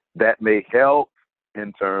that may help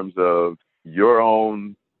in terms of your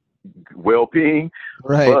own well-being,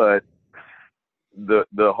 right? But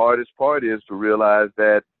the hardest part is to realize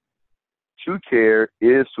that true care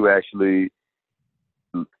is to actually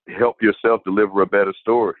help yourself deliver a better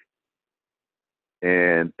story.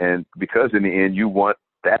 And because in the end you want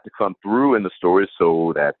that to come through in the story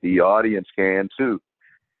so that the audience can too.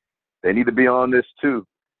 They need to be on this too,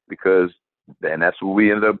 because then that's what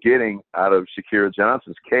we ended up getting out of Shakira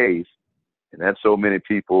Johnson's case. And that's so many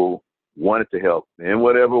people wanted to help in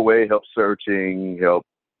whatever way, help searching, help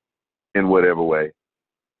in whatever way.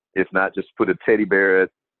 If not, just put a teddy bear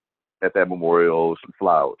at that memorial, some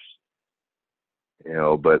flowers.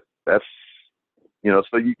 But that's,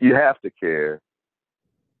 so you have to care,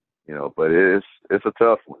 but it's a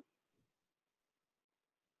tough one.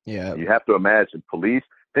 Yeah. You have to imagine police.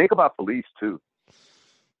 Think about police too.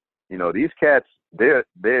 These cats, they're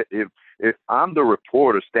if I'm the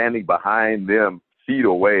reporter standing behind them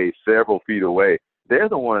several feet away, they're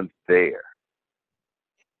the ones there.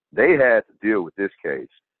 They had to deal with this case.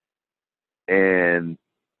 And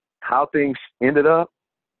how things ended up,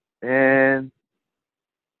 and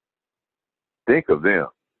think of them.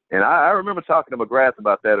 And I remember talking to McGrath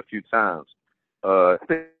about that a few times. I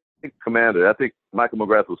think Michael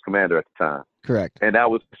McGrath was commander at the time. Correct. And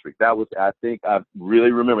that was district. I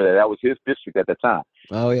really remember that. That was his district at the time.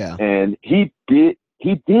 Oh yeah. And he did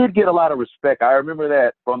get a lot of respect. I remember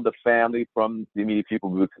that from the family, from the immediate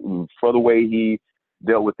people, for the way he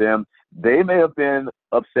dealt with them. They may have been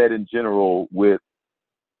upset in general with,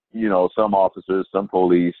 some officers, some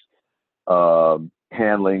police,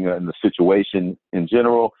 handling the situation in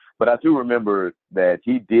general. But I do remember that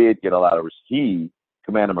he did get a lot of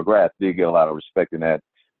Commander McGrath did get a lot of respect in that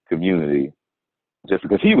community, just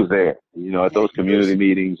because he was there, at those community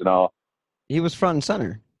meetings and all. He was front and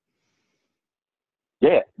center.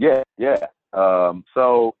 Yeah.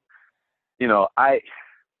 So,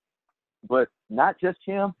 but not just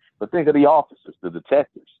him, but think of the officers, the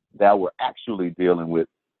detectives that were actually dealing with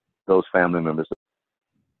those family members.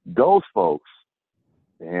 Those folks,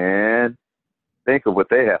 and think of what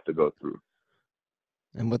they have to go through.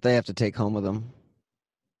 And what they have to take home with them.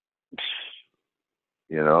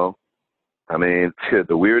 The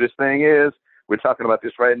weirdest thing is, we're talking about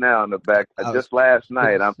this right now in the back. Just last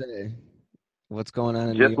night, what's going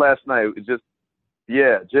on? Just last night. I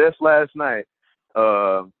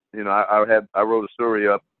wrote a story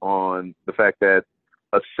up on the fact that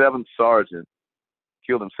a 7th sergeant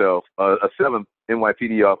killed himself. A 7th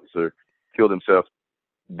NYPD officer killed himself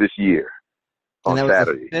this year on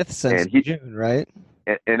Saturday. The 5th since June, right?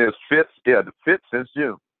 And it was 5th, the 5th since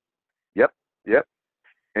June. Yep.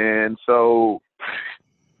 And so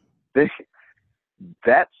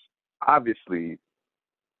that's obviously,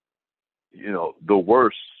 the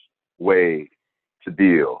worst way to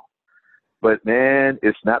deal. But man,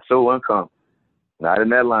 it's not so uncommon. Not in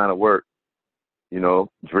that line of work.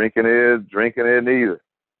 Drinking it neither.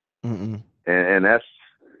 Mm-mm. And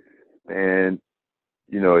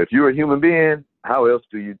if you're a human being, how else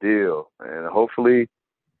do you deal? And hopefully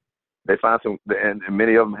they find and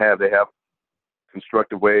many of them have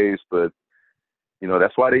constructive ways, but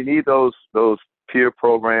that's why they need those peer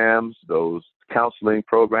programs, those counseling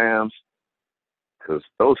programs, because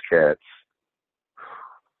those cats,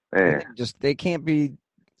 man, they can't be.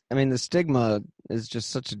 The stigma is just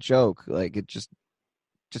such a joke. Like it just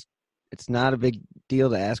it's not a big deal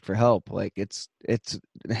to ask for help. Like it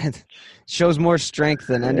shows more strength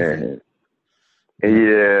than anything.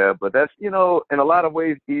 Yeah, but that's in a lot of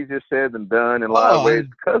ways easier said than done. In a lot of ways,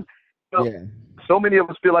 because so many of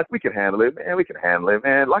us feel like we can handle it, man. We can handle it,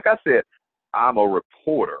 man. Like I said, I'm a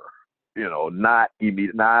reporter. Not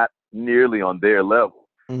nearly on their level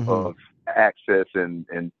of access and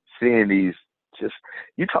seeing these. Just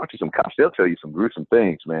you talk to some cops, they'll tell you some gruesome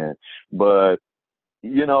things, man. But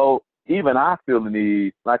even I feel the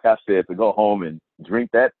need, like I said, to go home and drink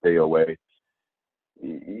that day away.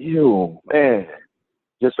 Man,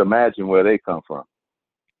 just imagine where they come from.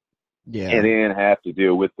 Yeah. And then have to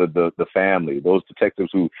deal with the family, those detectives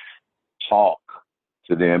who talk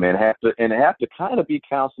to them and have to kind of be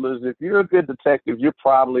counselors. If you're a good detective, you're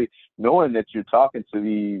probably knowing that you're talking to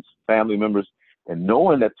these family members. and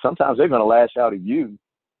knowing that sometimes they're going to lash out at you,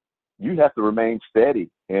 you have to remain steady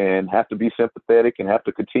and have to be sympathetic and have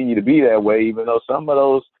to continue to be that way, even though some of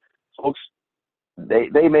those folks, they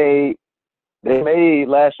may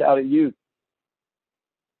lash out at you.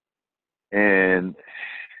 And,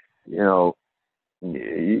 you know,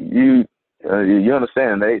 you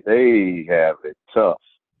understand they have it tough.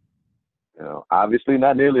 You know, obviously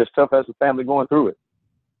not nearly as tough as the family going through it.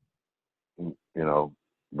 You know,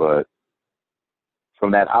 but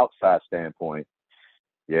from that outside standpoint,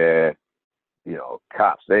 yeah, you know,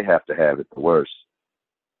 cops, they have to have it the worst.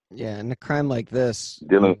 Yeah, and a crime like this,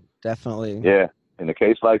 definitely. Yeah, in a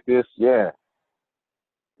case like this, yeah.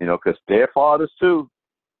 You know, because they're fathers too.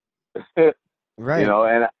 Right. You know,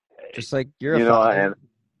 and just like you're a father. And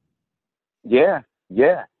yeah,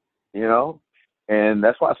 you know, and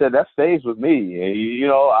that's why I said that stays with me. And, you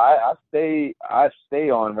know, I stay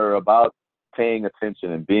on her about paying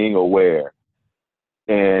attention and being aware,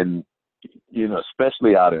 and, you know,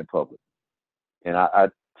 especially out in public. And I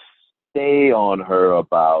stay on her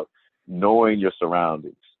about knowing your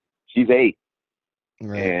surroundings. She's 8.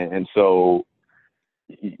 Right. And so,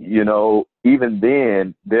 you know, even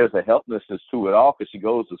then, there's a helplessness to it all because she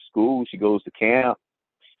goes to school, she goes to camp,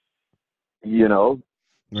 you know,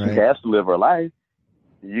 right. She has to live her life.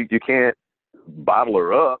 You can't bottle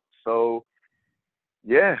her up. So,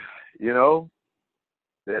 yeah, you know,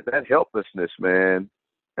 that helplessness, man,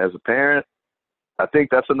 as a parent, I think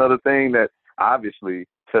that's another thing that obviously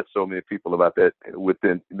touched so many people about that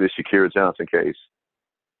within the Shakira Johnson case.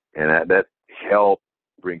 And that helped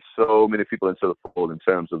bring so many people into the fold in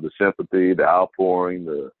terms of the sympathy, the outpouring,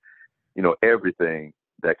 the, you know, everything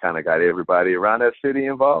that kind of got everybody around that city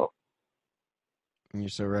involved. You're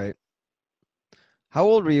so right. How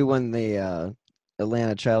old were you when the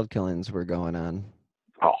Atlanta child killings were going on?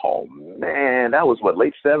 Oh, man, that was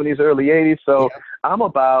late 70s, early 80s. So yeah. I'm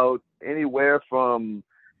about anywhere from,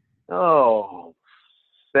 7.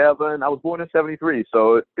 I was born in 73.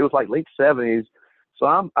 So it was like late 70s. So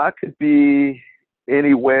I could be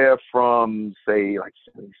anywhere from, say, like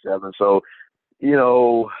 77. So, you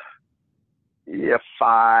know,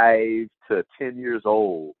 5 to 10 years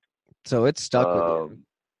old. So it stuck with you.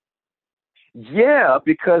 Yeah,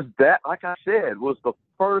 because that, like I said, was the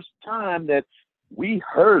first time that we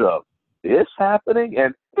heard of this happening.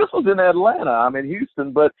 And this was in Atlanta. I'm in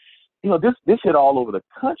Houston, but, you know, this hit all over the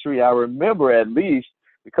country. I remember at least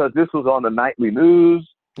because this was on the nightly news.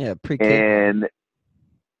 Yeah, and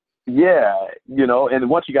yeah, you know, and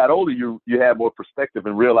once you got older, you had more perspective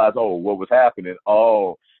and realized, what was happening.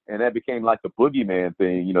 And that became like the boogeyman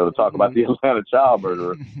thing, you know, to talk about the Atlanta child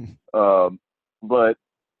murderer. But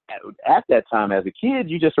at that time as a kid,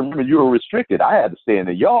 you just remember you were restricted. I had to stay in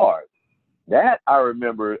the yard. That I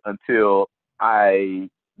remember until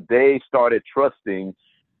they started trusting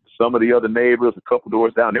some of the other neighbors a couple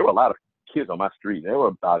doors down. There were a lot of kids on my street. There were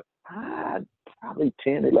about probably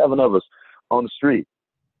 10, 11 of us on the street.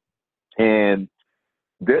 And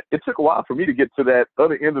it took a while for me to get to that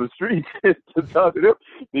other end of the street to talk to them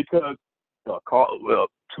because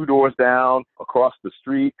 2 doors down, across the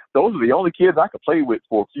street, those were the only kids I could play with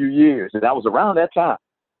for a few years. And that was around that time.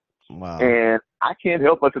 Wow. And I can't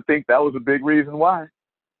help but to think that was a big reason why.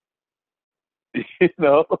 You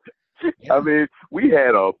know? Yeah. I mean, we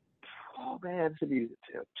had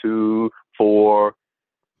 2, 4,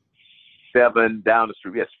 7 down the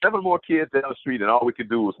street. We had 7 more kids down the street, and all we could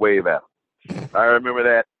do was wave at them. I remember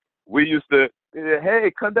that. We used to,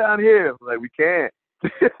 hey, come down here. Like, we can't.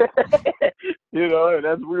 You know, and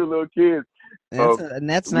that's we were little kids. And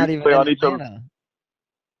that's not even in Atlanta.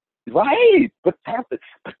 Right. But that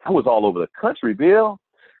was all over the country, Bill.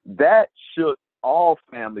 That shook all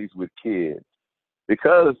families with kids.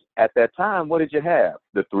 Because at that time, what did you have?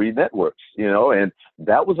 The 3 networks, you know, and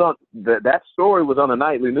that was on that story was on the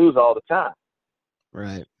nightly news all the time.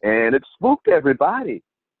 Right. And it spooked everybody.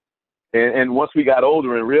 And once we got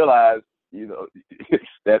older and realized, you know,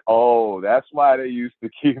 that, that's why they used to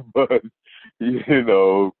keep us, you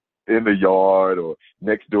know, in the yard or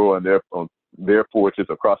next door on their porches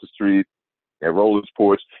across the street at Roller's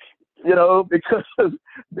porch, you know, because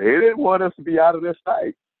they didn't want us to be out of their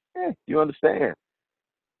sight. Yeah, you understand.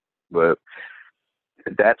 But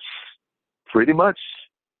that's pretty much,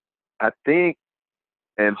 I think,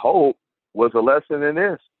 and hope was a lesson in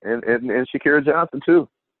this, and Shakira Johnson too.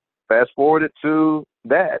 Fast forwarded to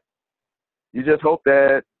that. You just hope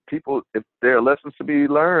that people, if there are lessons to be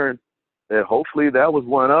learned, that hopefully that was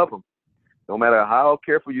one of them. No matter how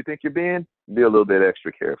careful you think you're being, be a little bit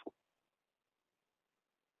extra careful.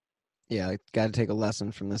 Yeah, got to take a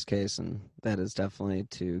lesson from this case, and that is definitely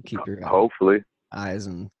to keep your hopefully eyes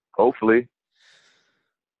and hopefully.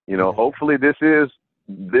 You know, hopefully this is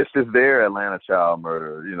their Atlanta child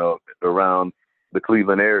murder, you know, around the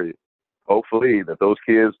Cleveland area. Hopefully that those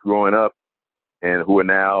kids growing up and who are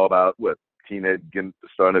now about,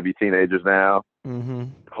 starting to be teenagers now,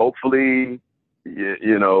 hopefully,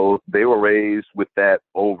 you know, they were raised with that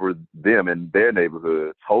over them in their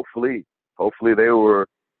neighborhoods. Hopefully they were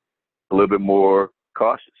a little bit more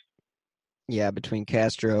cautious. Yeah, between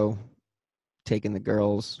Castro taking the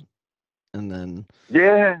girls and then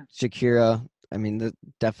Shakira. I mean,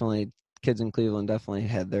 definitely kids in Cleveland definitely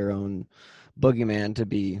had their own boogeyman to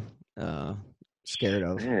be scared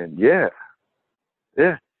of. Man, yeah.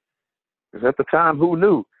 Because at the time, who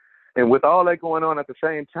knew? And with all that going on at the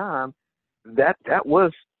same time,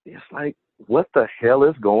 it's like, what the hell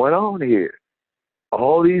is going on here?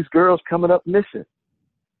 All these girls coming up missing,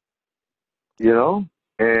 you know?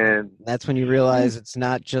 And that's when you realize it's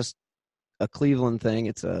not just a Cleveland thing;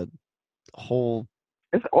 it's a whole.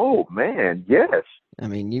 Oh man, yes. I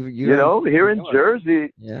mean, you know, here in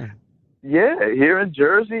Jersey, here in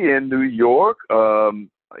Jersey and New York.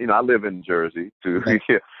 You know, I live in Jersey too, right.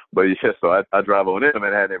 But so I drive on into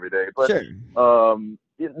Manhattan every day. But sure.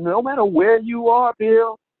 No matter where you are,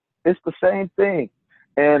 Bill, it's the same thing.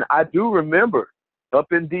 And I do remember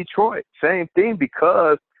up in Detroit, same thing,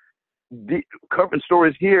 because the covering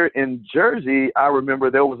stories here in Jersey, I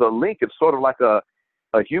remember there was a link. It's sort of like a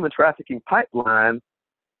human trafficking pipeline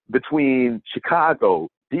between Chicago,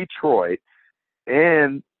 Detroit,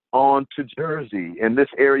 and on to Jersey and this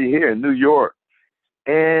area here in New York.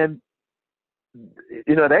 And,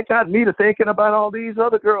 you know, that got me to thinking about all these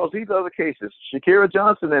other girls, these other cases, Shakira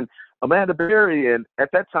Johnson and Amanda Berry. And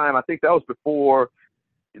at that time, I think that was before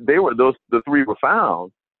the three were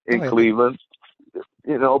found in Cleveland,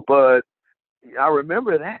 you know, but I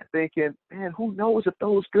remember that thinking, man, who knows if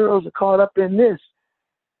those girls are caught up in this,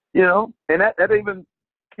 you know, and that even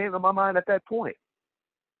came to my mind at that point.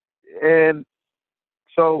 And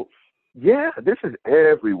so, yeah, this is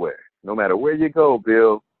everywhere. No matter where you go,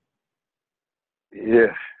 Bill.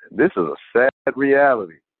 Yeah, this is a sad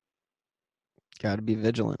reality. Got to be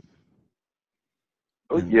vigilant.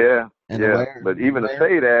 Oh, yeah. Aware, but even to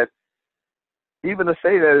say that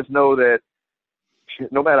is know that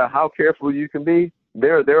no matter how careful you can be,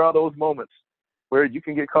 there are those moments where you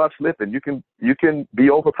can get caught slipping. You can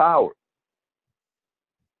be overpowered.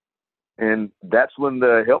 And that's when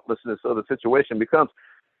the helplessness of the situation becomes,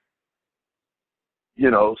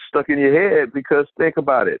 you know, stuck in your head. Because think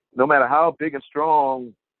about it. No matter how big and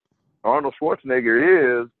strong Arnold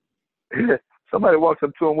Schwarzenegger is, somebody walks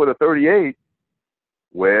up to him with a .38.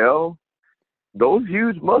 Well, those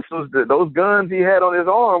huge muscles, those guns he had on his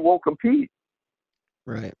arm won't compete.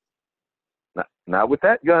 Right. Not with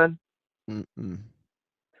that gun. Mm-mm.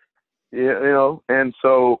 Yeah, you know, and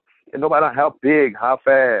so no matter how big, how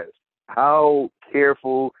fast, how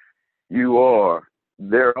careful you are,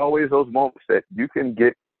 there are always those moments that you can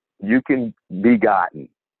be gotten.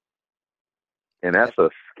 And that's a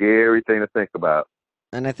scary thing to think about.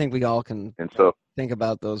 And I think we all can think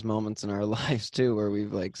about those moments in our lives too, where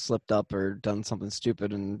we've like slipped up or done something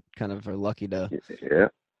stupid and kind of are lucky to,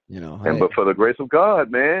 you know. But for the grace of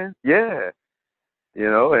God, man, you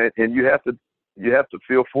know, and you have to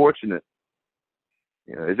feel fortunate.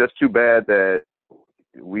 You know, it's just too bad that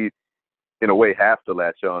we, in a way, have to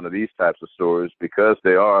latch on to these types of stories, because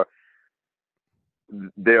there are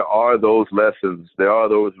those lessons, there are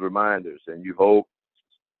those reminders, and you hope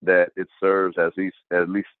that it serves at least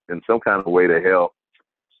in some kind of way to help.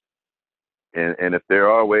 And if there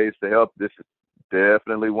are ways to help, this is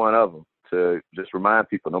definitely one of them, to just remind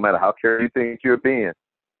people, no matter how careful you think you're being,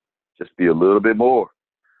 just be a little bit more,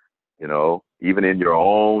 you know, even in your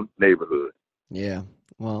own neighborhood. Yeah.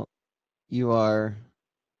 Well, you are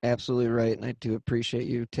absolutely right. And I do appreciate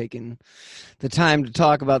you taking the time to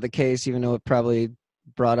talk about the case, even though it probably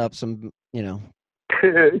brought up some, you know,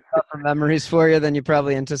 tougher memories for you than you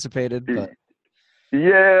probably anticipated. But you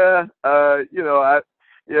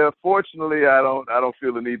know, fortunately, I don't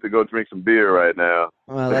feel the need to go drink some beer right now.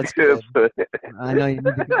 Well, that's good. I know you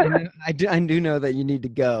need to, I do know that you need to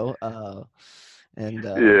go.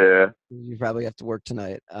 You probably have to work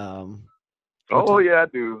tonight. I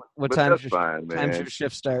do. What time does your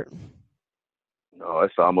shift start? No,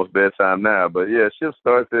 it's almost bedtime now, but yeah, shift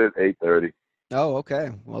starts at 8:30. Oh, okay.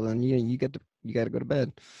 Well, then you got to go to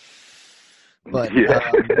bed. But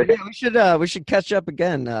we should catch up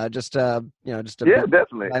again.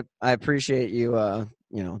 Definitely. I appreciate you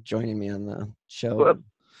joining me on the show.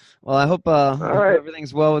 Well, I hope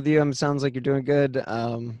everything's well with you. It sounds like you're doing good.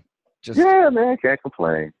 Man, can't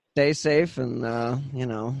complain. Stay safe and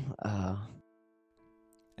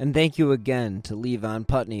And thank you again to Levon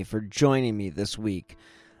Putney for joining me this week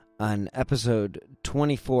on episode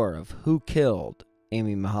 24 of Who Killed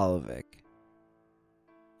Amy Mihaljevic.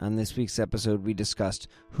 On this week's episode, we discussed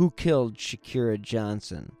who killed Shakira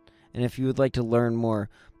Johnson. And if you would like to learn more,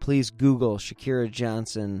 please Google Shakira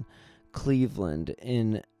Johnson Cleveland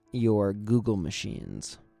in your Google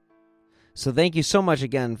machines. So thank you so much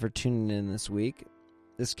again for tuning in this week.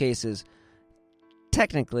 This case is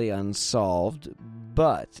technically unsolved,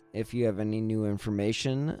 but if you have any new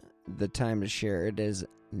information, the time to share it is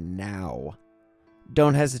now.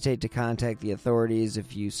 Don't hesitate to contact the authorities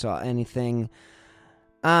if you saw anything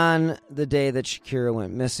on the day that Shakira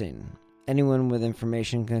went missing. Anyone with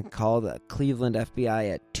information can call the Cleveland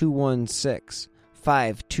FBI at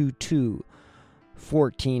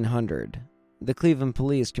 216-522-1400. The Cleveland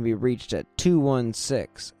Police can be reached at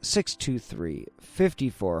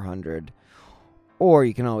 216-623-5400. Or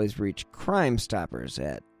you can always reach Crime Stoppers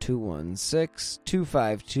at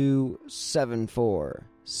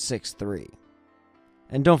 216-252-7463.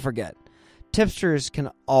 And don't forget, tipsters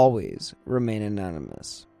can always remain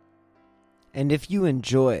anonymous. And if you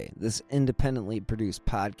enjoy this independently produced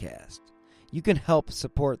podcast, you can help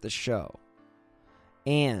support the show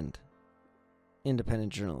and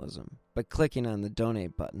independent journalism by clicking on the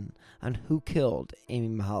donate button on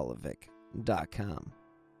WhoKilledAmyMihaljevic.com.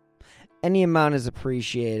 Any amount is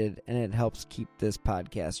appreciated, and it helps keep this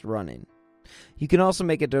podcast running. You can also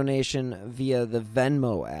make a donation via the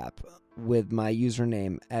Venmo app with my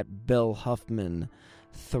username at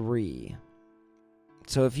BillHuffman3.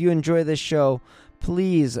 So if you enjoy this show,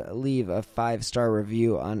 please leave a 5-star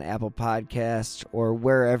review on Apple Podcasts or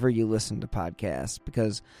wherever you listen to podcasts,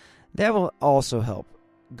 because that will also help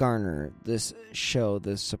garner this show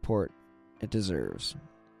the support it deserves.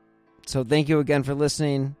 So thank you again for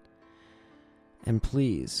listening. And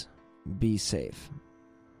please, be safe.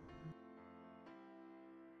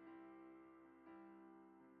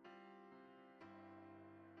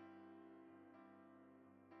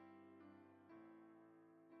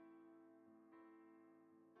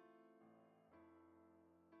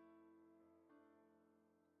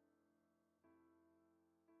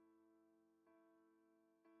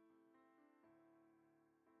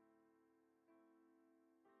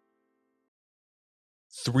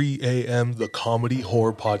 "3 AM, the comedy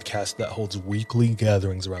horror podcast that holds weekly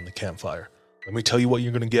gatherings around the campfire. Let me tell you what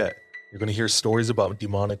you're going to get. You're going to hear stories about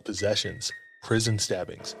demonic possessions, prison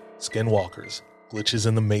stabbings, skinwalkers, glitches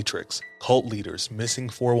in the Matrix, cult leaders, missing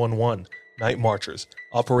 411, night marchers,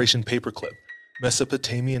 Operation Paperclip,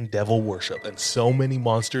 Mesopotamian devil worship, and so many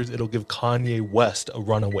monsters it'll give Kanye West a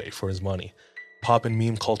runaway for his money. Pop and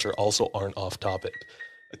meme culture also aren't off topic.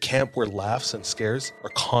 A camp where laughs and scares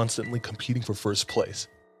are constantly competing for first place.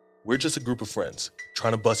 We're just a group of friends,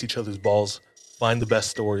 trying to bust each other's balls, find the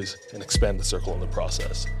best stories, and expand the circle in the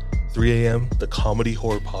process. 3 AM, the comedy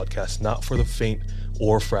horror podcast not for the faint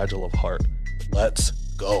or fragile of heart. Let's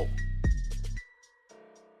go.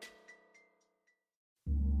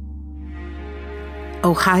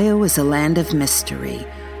 Ohio is a land of mystery,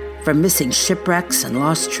 from missing shipwrecks and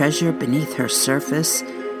lost treasure beneath her surface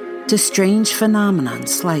to strange phenomenon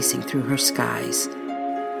slicing through her skies.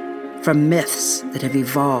 From myths that have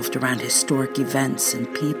evolved around historic events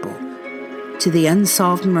and people, to the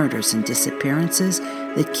unsolved murders and disappearances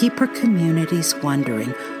that keep her communities wondering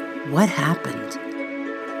what happened.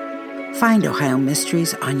 Find Ohio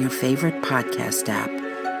Mysteries on your favorite podcast app,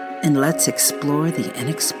 and let's explore the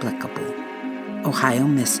inexplicable.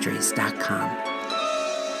 OhioMysteries.com.